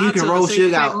I don't think you can roll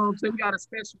Suge out. Say we got a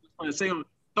special one. Say on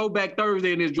Throwback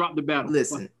Thursday and just drop the battle.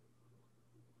 Listen,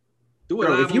 Do it.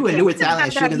 Bro, if you a newer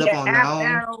talent, Sugar's up on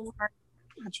Gnome.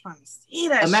 I'm trying to see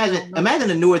that. Imagine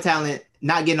a newer talent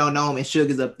not getting on Gnome and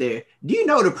Sugar's up there. Do you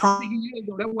know the promo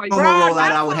rollout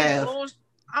I would have?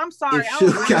 I'm sorry. If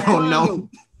Sugar got on Gnome.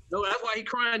 No, that's why he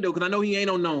crying though, because I know he ain't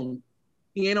on Gnome.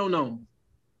 He ain't on Gnome.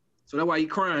 So that's why he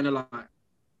crying a lot.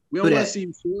 We don't want to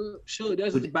see Sugar.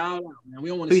 That's just bow out, man. We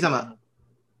don't want to see. Who you talking about?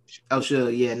 Oh, Sugar.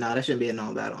 Yeah, no, that shouldn't be a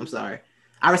Gnome battle. I'm sorry.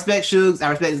 I respect Suge. I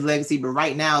respect his legacy, but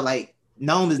right now, like,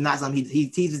 Gnome is not something he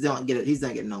just don't get it. He's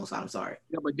not getting Gnome, so I'm sorry.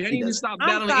 Yeah, but Danny just stop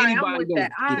battling anybody though.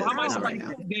 I might somebody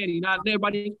Danny, not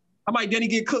everybody. I might Danny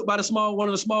get cooked by one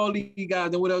of the small league guys,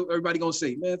 then what everybody gonna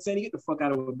say? Man, Danny, get the fuck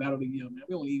out of a battle of the year, man.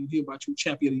 We don't even hear about you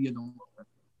champion of the year no more. Man.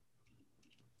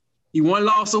 He one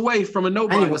loss away from a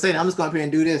nobody. I ain't gonna say that. I'm just going up here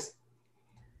and do this.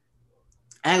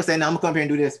 I ain't gonna say no. I'm gonna come up here and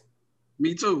do this.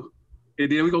 Me too.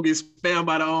 And then we gonna get spammed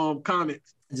by the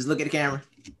comments. Just look at the camera.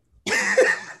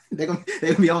 They're gonna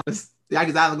be on us. The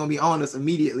Yakuza Island gonna be on us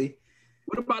immediately.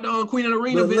 What about the Queen of the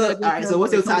Arena? All right, so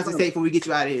what's your toxic take before we get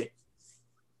you out of here?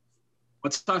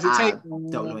 What's toxic take? Don't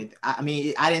know anything. I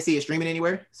mean, I didn't see it streaming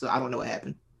anywhere, so I don't know what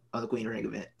happened on the Queen of the Ring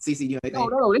event. CC, you know anything?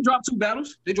 No, they dropped two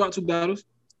battles.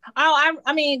 Oh,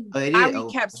 I mean, I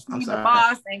recapped Steve the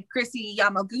Boss and Chrissy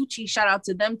Yamaguchi. Shout out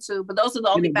to them too. But those are the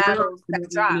only battles that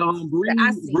dropped.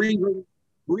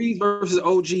 Breeze versus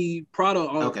OG Prada.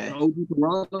 OG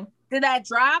Prada. Did that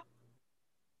drop?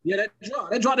 Yeah, that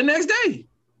dropped. That dropped the next day.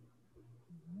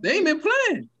 They ain't been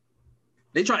playing.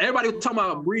 They try. Everybody was talking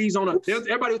about Breeze on a.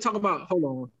 Everybody was talking about. Hold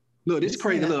on. Look, this is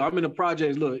crazy. Look, I'm in the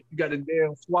projects. Look, you got the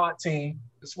damn SWAT team.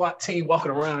 The SWAT team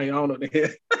walking around. I don't know what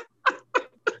the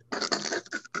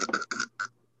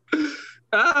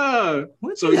hell.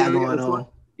 What you got going on?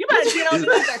 You better get on the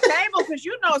table because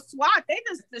you know SWAT. They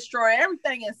just destroy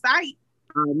everything in sight.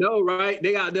 I know, right?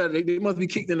 They got there. They must be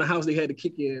kicked in the house. They had to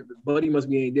kick in. Buddy must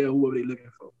be in there. Whoever they looking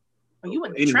for. Oh, you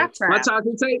in the trap.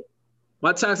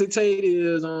 My toxic take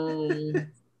is I don't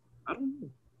know.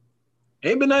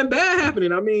 Ain't been nothing bad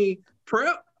happening. I mean,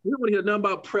 Prep. We don't want to hear nothing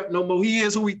about Prep no more. He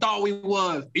is who we thought he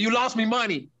was. You lost me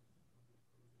money.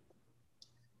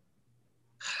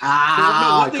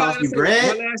 It cost me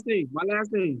bread. My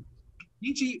last thing.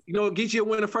 Geechee, Geechee will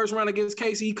win the first round against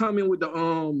Casey. He come in with the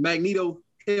Magneto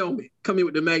helmet. Come in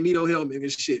with the Magneto helmet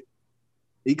and shit.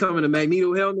 He come in the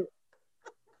Magneto helmet.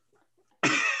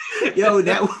 Yo,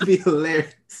 that would be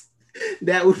hilarious.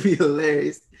 That would be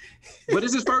hilarious. But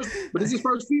this is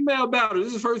first female battle. This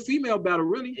is his first female battle,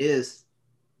 really. It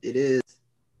is.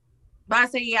 But I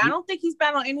say, I don't think he's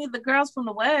battled any of the girls from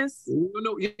the West.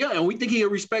 No, yeah, and we think he's a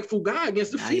respectful guy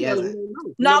against the females.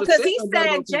 No, because he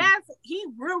said Jazz. He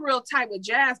real tight with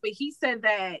Jazz, but he said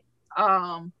that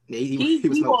he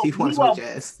will smoke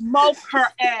Jazz, smoke her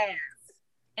ass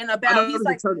in a battle. He's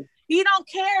like, he don't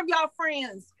care if y'all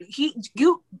friends.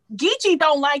 Geechee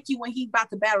don't like you when he about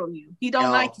to battle you. He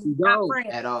don't like you. Not friends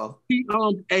at all. He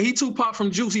Tupac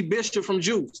from Juice. He Bishop from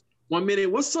Juice. 1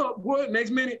 minute, what's up, boy?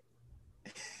 Next minute.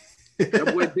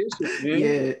 That boy Bishop,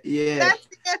 man. Yeah.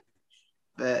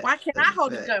 Why can't I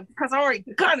hold the gun? Because I already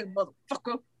got it,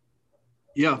 motherfucker.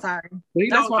 Yeah. Sorry. He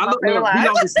lost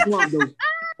the swamp, though.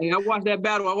 And I watched that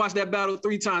battle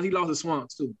 3 times. He lost the swamp,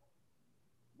 too.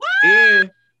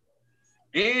 What?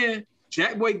 And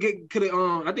Jack Boy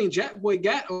I think Jack Boy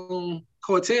got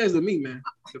Cortez to me, man.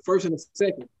 The first and the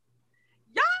second.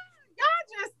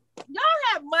 Y'all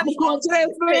have money. I'm a Cortez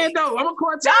fan, though. I'm a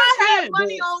Cortez fan. Y'all have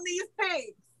money on these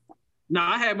picks.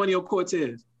 Nah, I had money on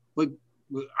Cortez. But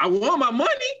I won my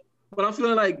money, but I'm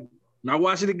feeling like when I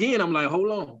watch it again, I'm like, hold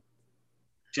on.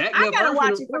 I gotta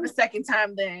watch it for the second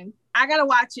time then. I gotta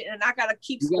watch it and I gotta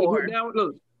keep score.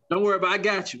 Look, don't worry about it. I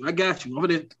got you. I'm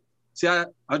gonna see I'm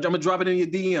gonna drop it in your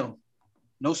DM.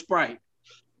 No Sprite.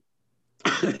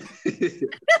 I'm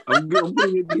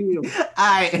putting your DM. All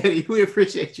right, Eddie, we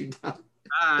appreciate you, dog.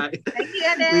 All right. Thank you,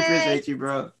 Eddie. We appreciate you,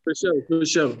 bro. For sure.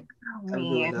 Oh,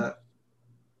 man. All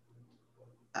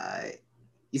right.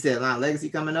 You said Lion Legacy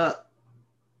coming up?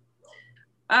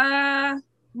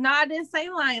 No, I didn't say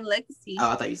Lion Legacy.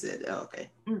 Oh, I thought you said that. Oh, okay.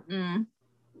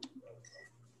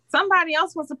 Somebody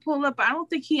else wants to pull up, but I don't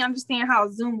think he understands how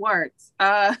Zoom works.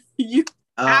 You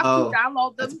have to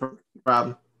download them. That's a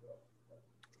problem.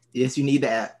 Yes, you need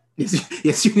that.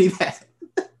 Yes, you need that.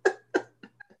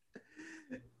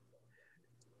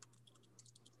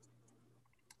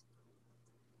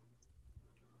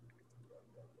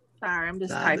 Sorry, I'm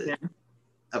just typing.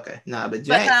 But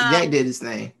Jack did his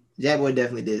thing. Jack Boy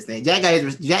definitely did his thing. Jack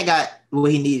got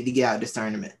what he needed to get out of this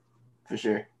tournament, for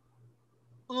sure.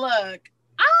 Look,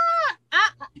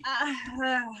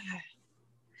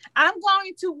 I'm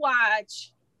going to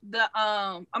watch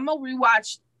I'm gonna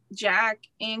rewatch Jack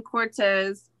and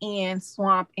Cortez and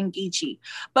Swamp and Geechee.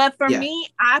 But for me,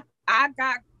 I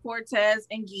got Cortez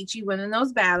and Geechee winning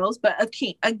those battles. But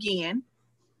again,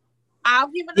 I'll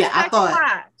give it a second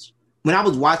watch. When I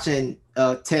was watching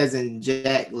Tez and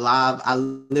Jack live, I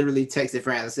literally texted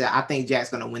friends and said, I think Jack's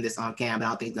going to win this on cam, but I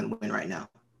don't think he's going to win right now.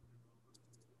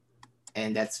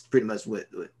 And that's pretty much what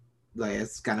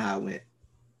that's kind of how it went.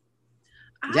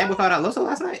 Jack without Aloso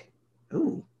last night?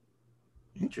 Ooh,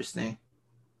 interesting.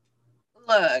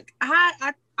 Look,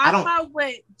 I thought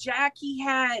what Jackie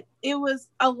had, it was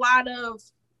a lot of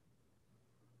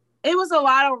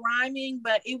rhyming,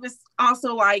 but it was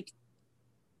also like,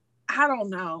 I don't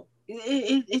know.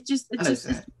 It just I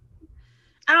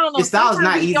don't know. His style's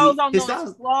not easy. Goes on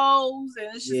those flows,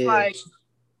 and it's just like,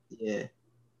 yeah.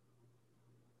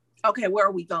 Okay, where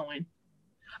are we going?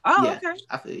 Oh, yeah, okay.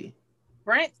 I feel you.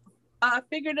 Brent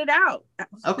figured it out.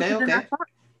 Okay.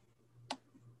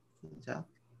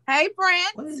 Hey,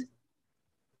 Brent.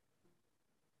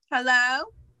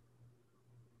 Hello.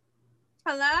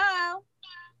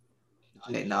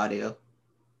 Getting audio.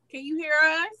 Can you hear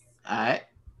us? All right.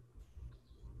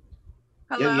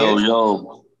 Hello.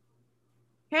 Yo.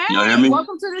 Hey, y'all hear me?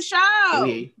 Welcome to the show.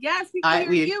 Yes, we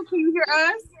can hear you. Can you hear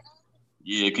us?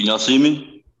 Yeah, can y'all see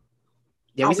me?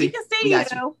 Yeah, we can see you.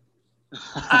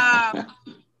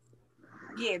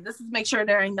 Yeah, this is make sure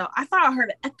there ain't no. I thought I heard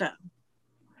an echo.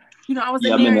 I was in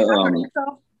there.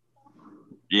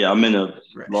 I'm in a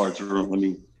large room. Let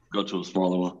me go to a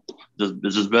smaller one.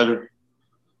 Is this better?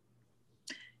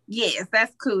 Yes,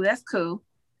 that's cool.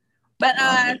 But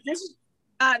this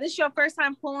is your first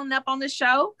time pulling up on the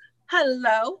show.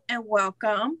 Hello and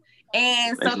welcome.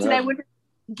 And so today we're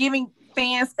giving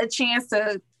fans a chance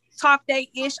to talk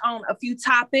day-ish on a few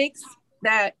topics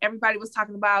that everybody was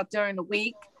talking about during the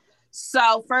week.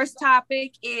 So first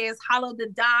topic is Hollow Da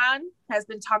Don has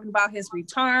been talking about his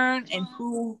return and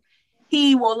who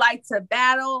he will like to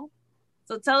battle.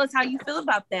 So tell us how you feel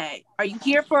about that. Are you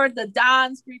here for the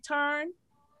Don's return?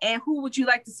 And who would you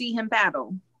like to see him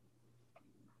battle?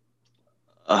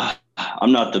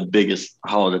 I'm not the biggest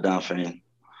Hollow Da Don fan,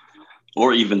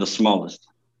 or even the smallest.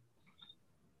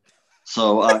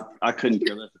 So I couldn't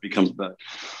care less if he comes back.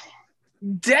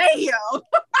 Damn.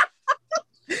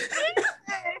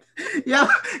 Yeah,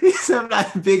 he said I'm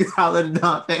not the biggest Hollow Da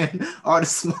Don fan or the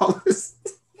smallest.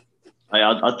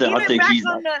 I think he's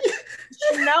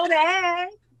Shinoda.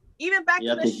 Even back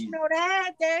to the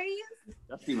Shinoda days.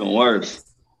 That's even worse.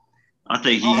 I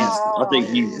think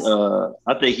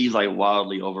he's like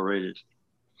wildly overrated.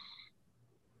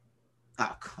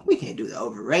 Oh, we can't do the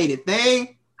overrated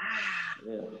thing.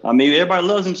 Yeah. I mean, everybody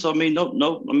loves him, so I mean,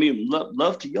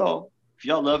 love to y'all. If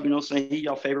y'all love, saying he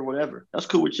y'all favorite, whatever. That's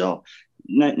cool with y'all.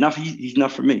 He's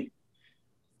not for me.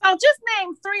 So just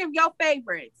name 3 of your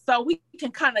favorites, so we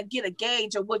can kind of get a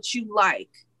gauge of what you like.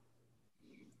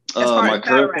 As far my as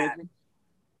current favorite?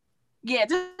 Yeah,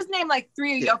 just name like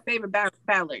 3 of your favorite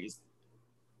battlers.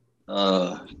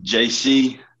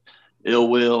 JC, Ill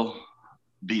Will,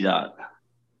 B Dot.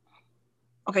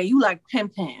 Okay, you like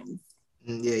Pimpins.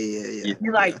 Yeah.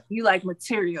 You like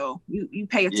material. You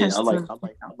pay attention. I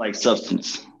like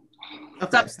substance.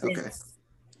 Okay.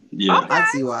 Yeah. Okay.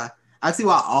 I see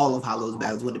why all of Hollow's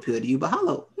battles would appeal to you, but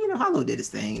Hollow did his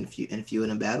thing in a few of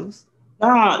them battles. No,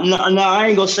 I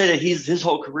ain't gonna say that his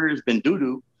whole career has been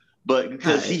doo-doo, but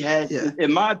because he had,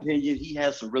 in my opinion, he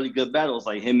has some really good battles,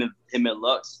 like him and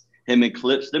Lux, him and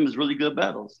Clips. Them is really good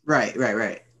battles. Right.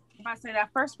 If I say that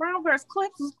first round versus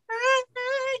Clips was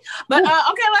crazy. But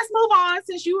okay, let's move on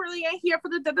since you really ain't here for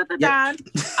the Don.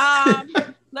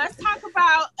 Let's talk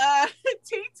about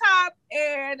T-Top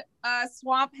and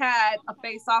Swamp had a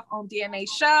face-off on DNA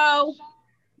show.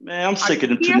 Man, I'm sick of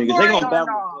them 2 niggas. They gonna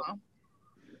battle.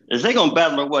 Is they gonna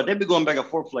battle or what? They been going back and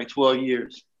forth for like 12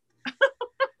 years.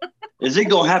 Is it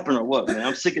gonna happen or what, man?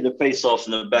 I'm sick of the face-offs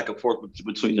and the back and forth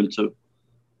between them two.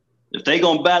 If they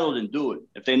gonna battle, then do it.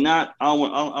 If they not, I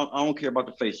don't care about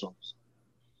the face-offs.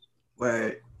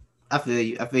 Word. I feel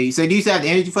you. So do you still have the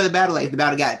energy for the battle? Like if the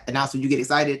battle got announced, would you get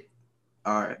excited?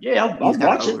 Or I'll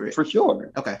watch it for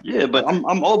sure. Okay. Yeah, but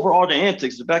I'm over all the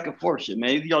antics, the back and forth shit,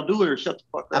 man. Either y'all do it or shut the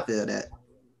fuck up.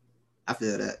 I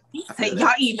feel that. He said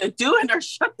y'all either do it or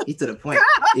shut the He to the point.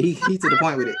 He to the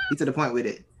point with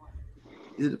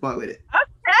it.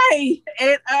 Okay.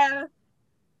 And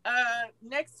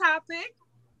next topic,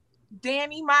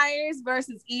 Danny Myers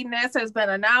versus Enes has been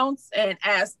announced, and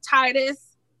as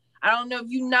Titus, I don't know if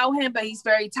you know him, but he's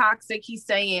very toxic. He's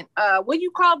saying, what do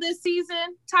you call this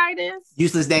season, Titus?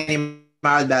 Useless Danny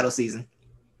Myers battle season.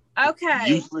 Okay.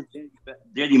 Useless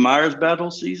Danny Myers battle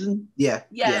season? Yeah.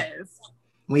 Yes. Yeah.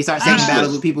 When he starts taking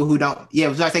battles with people who don't,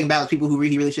 we start taking battles with people who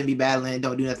he really shouldn't be battling,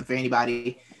 don't do nothing for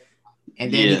anybody. And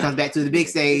then he comes back to the big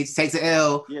stage, takes an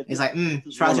L. It's like,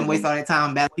 trying to waste all that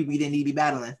time battling people he didn't need to be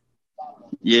battling.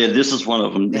 Yeah, this is one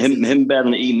of them. Him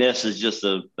battling E-Ness is just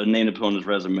a name to put on his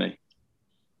resume.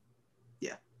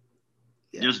 Yeah.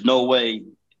 There's no way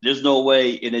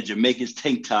in a Jamaican's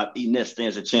tank top, E-Ness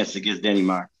stands a chance against Danny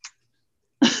Meyer.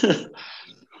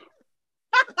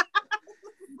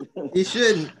 He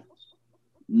shouldn't.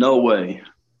 No way.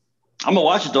 I'm gonna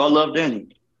watch it though. I love Danny.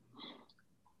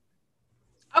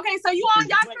 Okay, so you on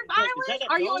Yikers Island?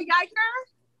 Are you on Yiker?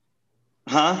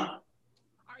 Huh?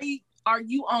 Are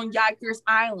you on Yikers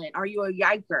Island? Are you a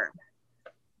Yiker?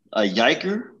 A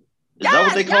Yiker? Is that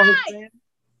what they call his fan?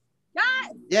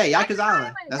 Yeah, Yikers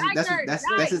Island.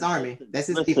 That's his army. That's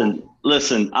his people.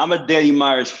 Listen, I'm a Danny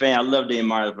Myers fan. I love Danny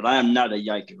Myers, but I am not a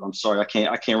Yiker. I'm sorry, I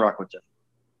can't rock with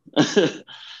that.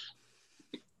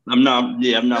 I'm not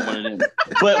one of them.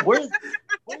 But where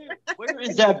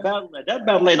is that battle at? That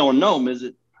battle ain't on Nome, is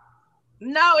it?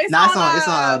 No, it's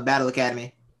on Battle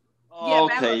Academy. Oh,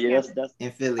 yeah, okay, yeah, that's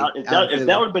in Philly. If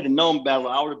that would have been a Nome battle,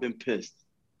 I would have been pissed.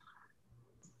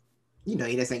 You know,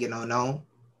 he just ain't getting no Nome.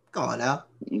 Come on now.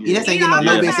 He just ain't getting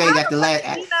no big stage after last.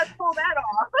 Pull that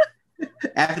off.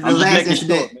 After the last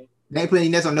incident, they ain't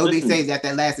putting this on no big stage after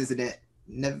that last incident.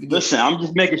 Never forget. Listen, I'm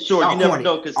just making sure you never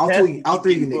know because all three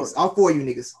of you niggas, all four of you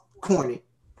niggas, corny.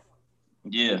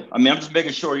 Yeah, I mean, I'm just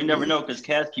making sure you never know because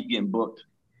Cass keep getting booked.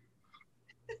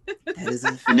 That is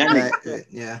a fact.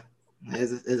 Yeah,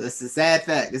 it's a sad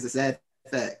fact. It's a sad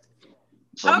fact.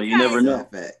 So I mean, you never know.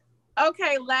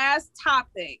 Okay, last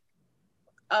topic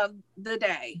of the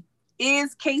day.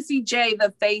 Is Casey J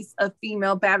the face of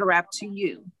female battle rap to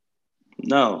you?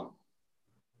 No.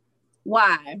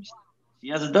 Why? She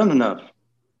hasn't done enough.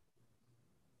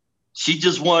 She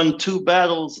just won 2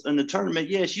 battles in the tournament.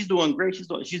 Yeah, she's doing great.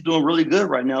 She's doing really good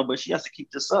right now, but she has to keep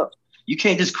this up. You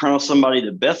can't just crown somebody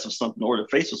the best of something or the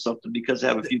face of something because they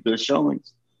have a few good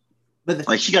showings.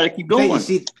 But she got to keep going.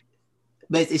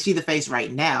 But is she the face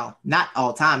right now? Not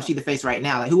all time. Is she the face right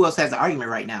now? Like, who else has the argument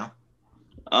right now?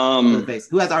 Who has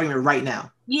the argument right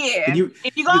now? Yeah.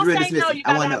 If you're going to say no, you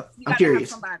got to know. I'm curious.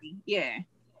 Somebody. Yeah.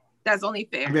 That's only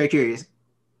fair. I'm very curious.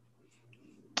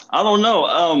 I don't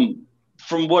know.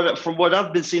 From what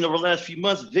I've been seeing over the last few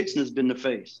months, Vixen has been the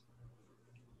face.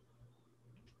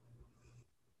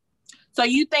 So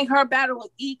you think her battle with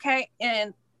EK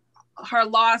and her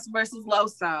loss versus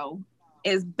Loso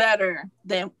is better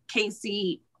than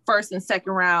Casey first and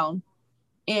second round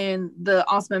in the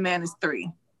Osman Madness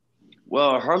 3?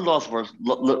 Well, her loss was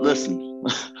listen.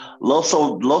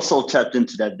 Loso tapped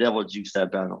into that devil juice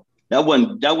that battle. That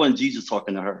wasn't Jesus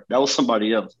talking to her. That was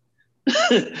somebody else.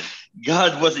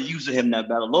 God wasn't using him in that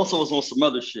battle. Loso was on some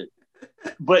other shit.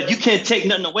 But you can't take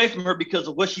nothing away from her because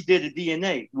of what she did at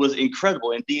DNA was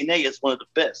incredible. And DNA is one of the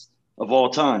best of all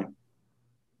time.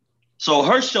 So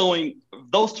her showing,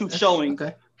 those two showings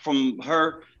from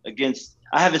her against,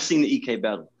 I haven't seen the EK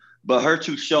battle, but her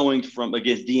 2 showings from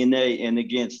against DNA and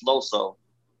against Loso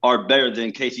are better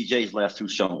than Casey J's last 2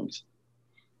 showings.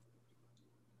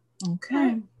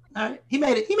 Okay. All right. He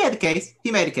made the case.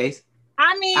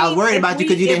 I mean, I was worried about you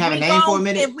because you didn't have a name for a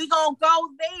minute. If we gonna go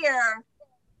there,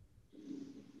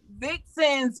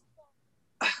 Vixen's.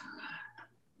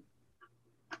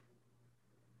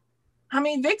 I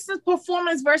mean, Vixen's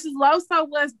performance versus Loso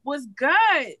was good.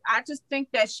 I just think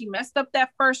that she messed up that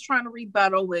first trying to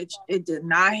rebuttal, which it did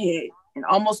not hit, and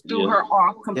almost threw her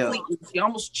off completely. Yeah. She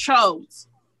almost chose.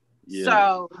 Yeah.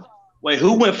 So, wait,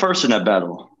 who went first in that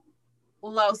battle?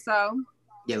 Loso.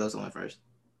 Yeah, Loso went first.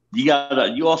 You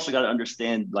also gotta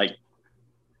understand, like,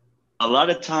 a lot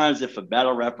of times if a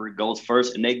battle rapper goes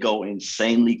first and they go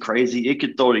insanely crazy, it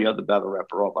could throw the other battle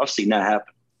rapper off. I've seen that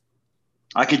happen.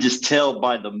 I could just tell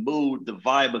by the mood, the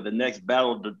vibe of the next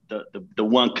battle, the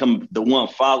one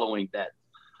following that.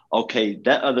 Okay,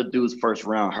 that other dude's first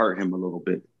round hurt him a little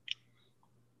bit.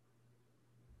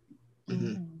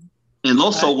 Mm-hmm. And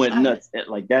Loso went nuts at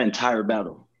like that entire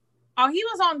battle. Oh, he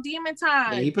was on Demon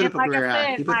Time. Yeah, he put up a career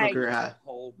high. He put up a career high.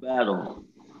 Whole battle.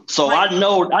 So I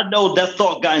know that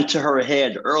thought got into her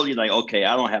head early, like, okay,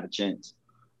 I don't have a chance.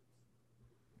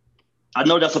 I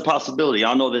know that's a possibility. I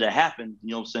don't know that it happened,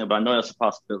 you know what I'm saying, but I know that's a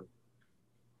possibility.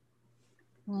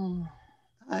 All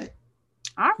right.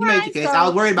 You made your case. So I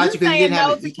was worried about you because you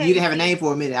didn't have a name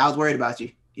for a minute. I was worried about you.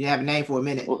 You didn't have a name for a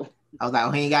minute. I was like,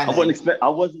 oh, he ain't got a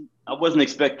name. I wasn't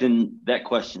expecting that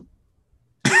question.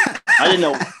 I didn't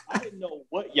know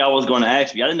what y'all was going to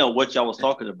ask me. I didn't know what y'all was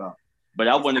talking about. But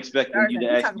I wasn't expecting you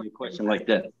to ask me a question like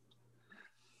that.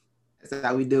 That's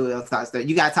how we do it.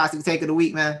 You got Toxic Take of the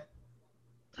Week, man?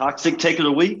 Toxic Take of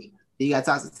the Week? You got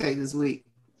toxic take this week?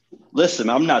 Listen,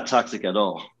 I'm not toxic at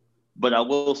all, but I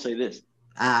will say this.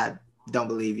 I don't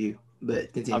believe you,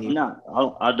 but continue. I'm not.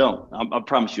 I don't. I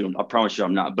promise you. I promise you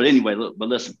I'm not. But anyway, look. But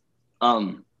listen.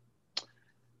 Ill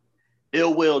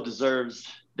Will deserves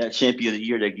that champion of the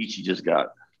year that Geechee just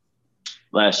got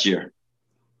last year.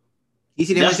 Geechee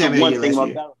didn't win champion of the year last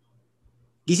year.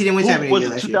 Geechee didn't win champion of the year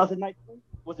last year. 2019?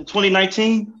 Was it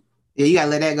 2019? Yeah, you gotta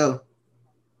let that go.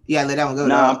 You gotta let that one go.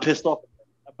 Nah, I'm pissed off.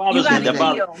 You gotta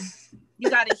heal. You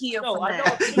gotta heal from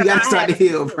that. You gotta start to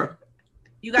heal, bro.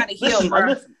 You gotta heal,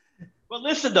 bro. But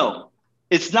listen though,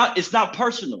 it's not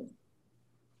personal.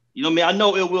 You know what I mean? I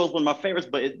know Ill Will is one of my favorites,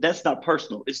 but that's not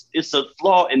personal. It's a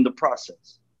flaw in the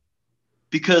process.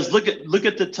 Because look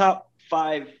at the top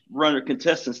 5 runner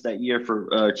contestants that year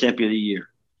for champion of the year.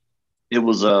 It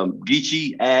was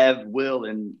Geechee, Av, Will,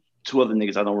 and 2 other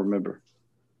niggas I don't remember.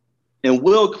 And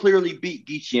Will clearly beat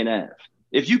Geechee and Av.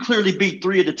 If you clearly beat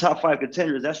 3 of the top 5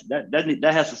 contenders,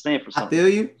 that has to stand for something. I feel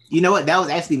you. You know what? That was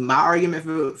actually my argument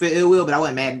for Ill Will, but I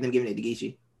wasn't mad at them giving it to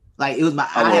Geechee. Like it was my,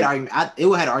 I had an argument. It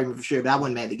had an argument for sure, but I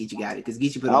wasn't mad that Geechee got it because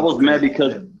Geechee put. I was mad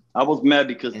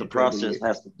because the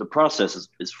process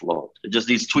is flawed. It just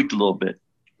needs tweaked a little bit.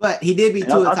 But he did beat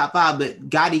 2 of the top 5. But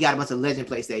Gotti got a bunch of legend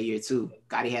plays that year too.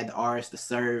 Gotti had the R's, the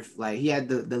serve. Like he had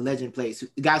the legend plays. The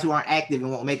guys who aren't active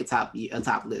and won't make a top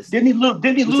list. Didn't he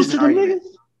lose to the niggas?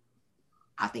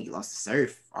 I think he lost to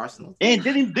Surf Arsenal. And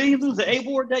did he lose the A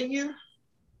board that year?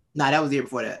 Nah, that was the year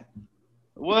before that.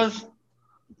 It was?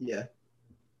 Yeah.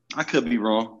 I could be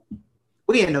wrong.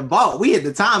 We in the vault. We hit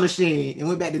the time machine and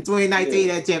went back to 2019.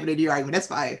 That champion of the year argument. That's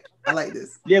fire. I like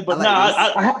this. Yeah, but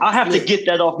I have to get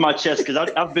that off my chest because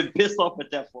I've been pissed off at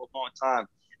that for a long time.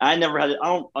 I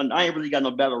ain't really got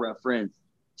no battle rap friends.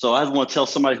 So I just want to tell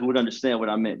somebody who would understand what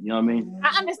I meant. You know what I mean?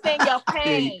 I understand your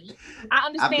pain. I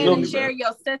understand and share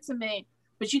your sentiment,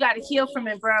 but you got to heal from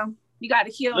it, bro. You got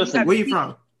to heal. Listen, where you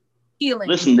from? Healing.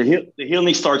 Listen, the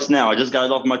healing starts now. I just got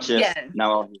it off my chest. Yeah.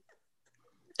 Now.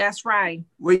 That's right.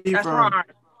 Where you from? Right.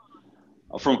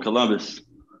 I'm from Columbus.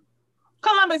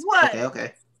 Columbus what?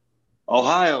 Okay.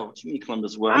 Ohio. What you mean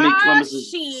Columbus what? I mean Columbus is...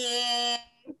 shit.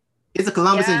 It's a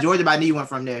Columbus in Georgia, but I knew you went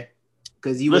from there.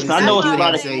 Because you listen, I know it's a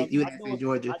lot of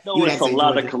Georgia. I know it's a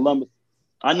lot of Columbus.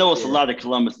 I know it's a lot of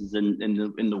Columbuses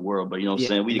in the world, but you know what I'm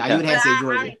saying? You would have to say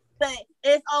Georgia. But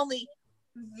it's only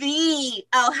the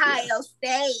Ohio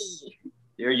State.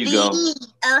 There you go.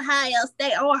 Ohio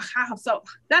State. Oh, so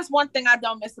that's one thing I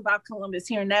don't miss about Columbus,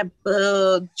 hearing that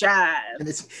bug jive.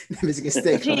 Michigan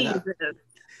State. Jesus.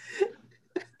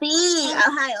 The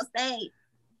Ohio State.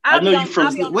 I know you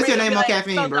from. What's your name on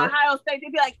caffeine, so bro? Ohio State.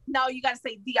 They'd be like, no, you got to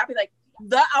say D. I'd be like,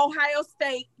 the Ohio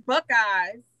State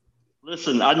Buckeyes.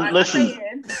 Listen, I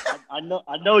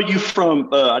know you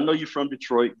from. I know you from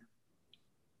Detroit.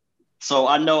 So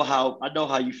I know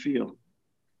how you feel.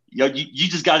 Yo, you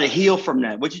just got to heal from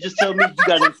that. What you just tell me, you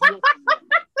got to heal from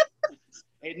that.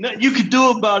 Ain't nothing you can do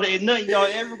about it. Ain't nothing y'all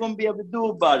ever gonna be able to do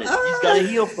about it. You just got to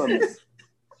heal from it.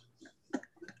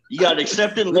 You got to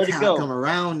accept it and let it go. Come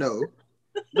around though.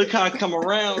 Look how I come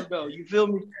around though. You feel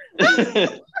me?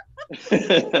 That was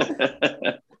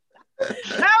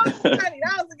funny.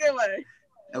 That was a good one.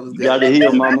 That was good. You got to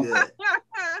heal, mama.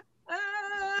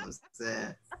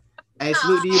 Hey,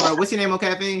 salute to you, bro. What's your name on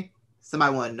caffeine?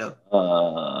 Somebody want to know.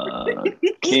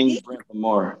 King Brent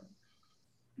Lamar.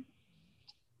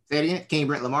 Say it again. King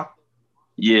Brent Lamar.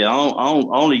 Yeah, I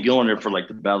only go on there for like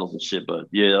the battles and shit, but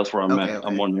yeah, that's where I'm at. Okay.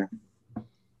 I'm on there.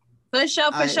 For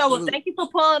sure. Well, thank you for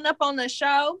pulling up on the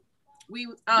show. We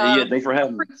thanks for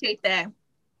having me. Appreciate that.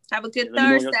 Have a good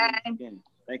Thursday. Thank you.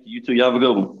 You too. You have a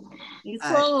good one. You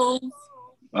too. All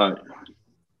right.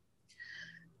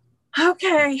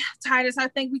 Okay, Titus, I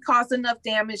think we caused enough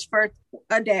damage for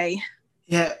a day.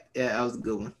 Yeah, that was a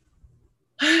good one.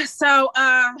 So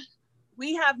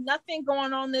we have nothing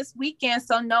going on this weekend,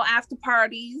 so no after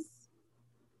parties.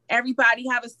 Everybody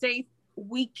have a safe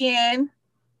weekend.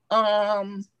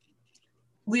 We'll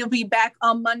be back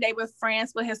on Monday with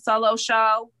France with his solo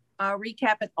show,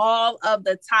 recapping all of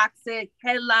the toxic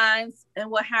headlines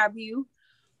and what have you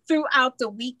throughout the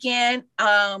weekend.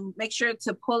 Make sure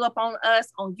to pull up on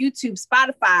us on YouTube,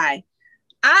 Spotify,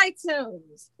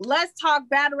 iTunes. Let's Talk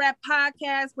Battle Rap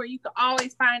Podcast, where you can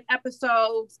always find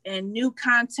episodes and new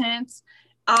content.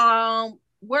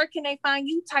 Where can they find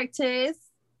you, Titus?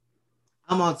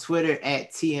 I'm on Twitter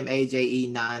at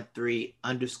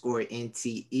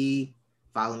TMAJE93_NTE.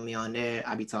 Follow me on there.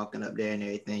 I'll be talking up there and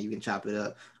everything. You can chop it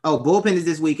up. Oh, Bullpen is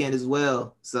this weekend as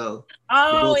well. So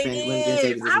Bullpen it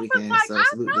is. This weekend. So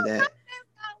salute to that.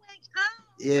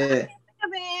 Yeah.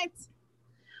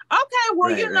 Okay, well,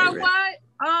 right, you know what?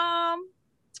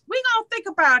 We gonna think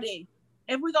about it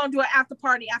if we're gonna do an after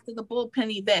party after the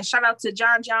bullpen event. Shout out to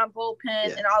John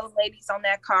Bullpen and all the ladies on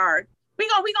that card.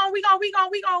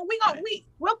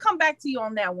 We'll come back to you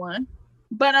on that one.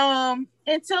 But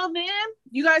until then,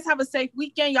 you guys have a safe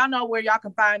weekend. Y'all know where y'all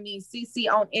can find me, CC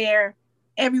on air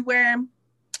everywhere.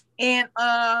 And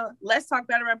let's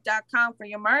talkbetterup.com for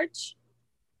your merch.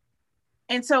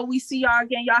 Until we see y'all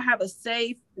again, y'all have a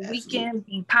safe weekend.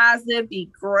 Be positive,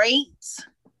 be great.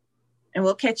 And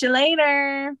we'll catch you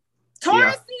later.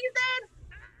 Taurus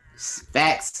season.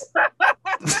 Facts.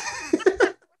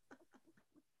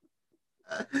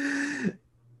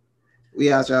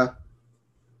 We out, y'all.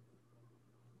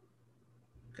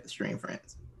 Cut stream,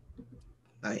 friends.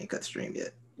 I ain't cut stream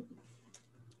yet.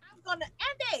 I'm gonna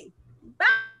end it. Bye.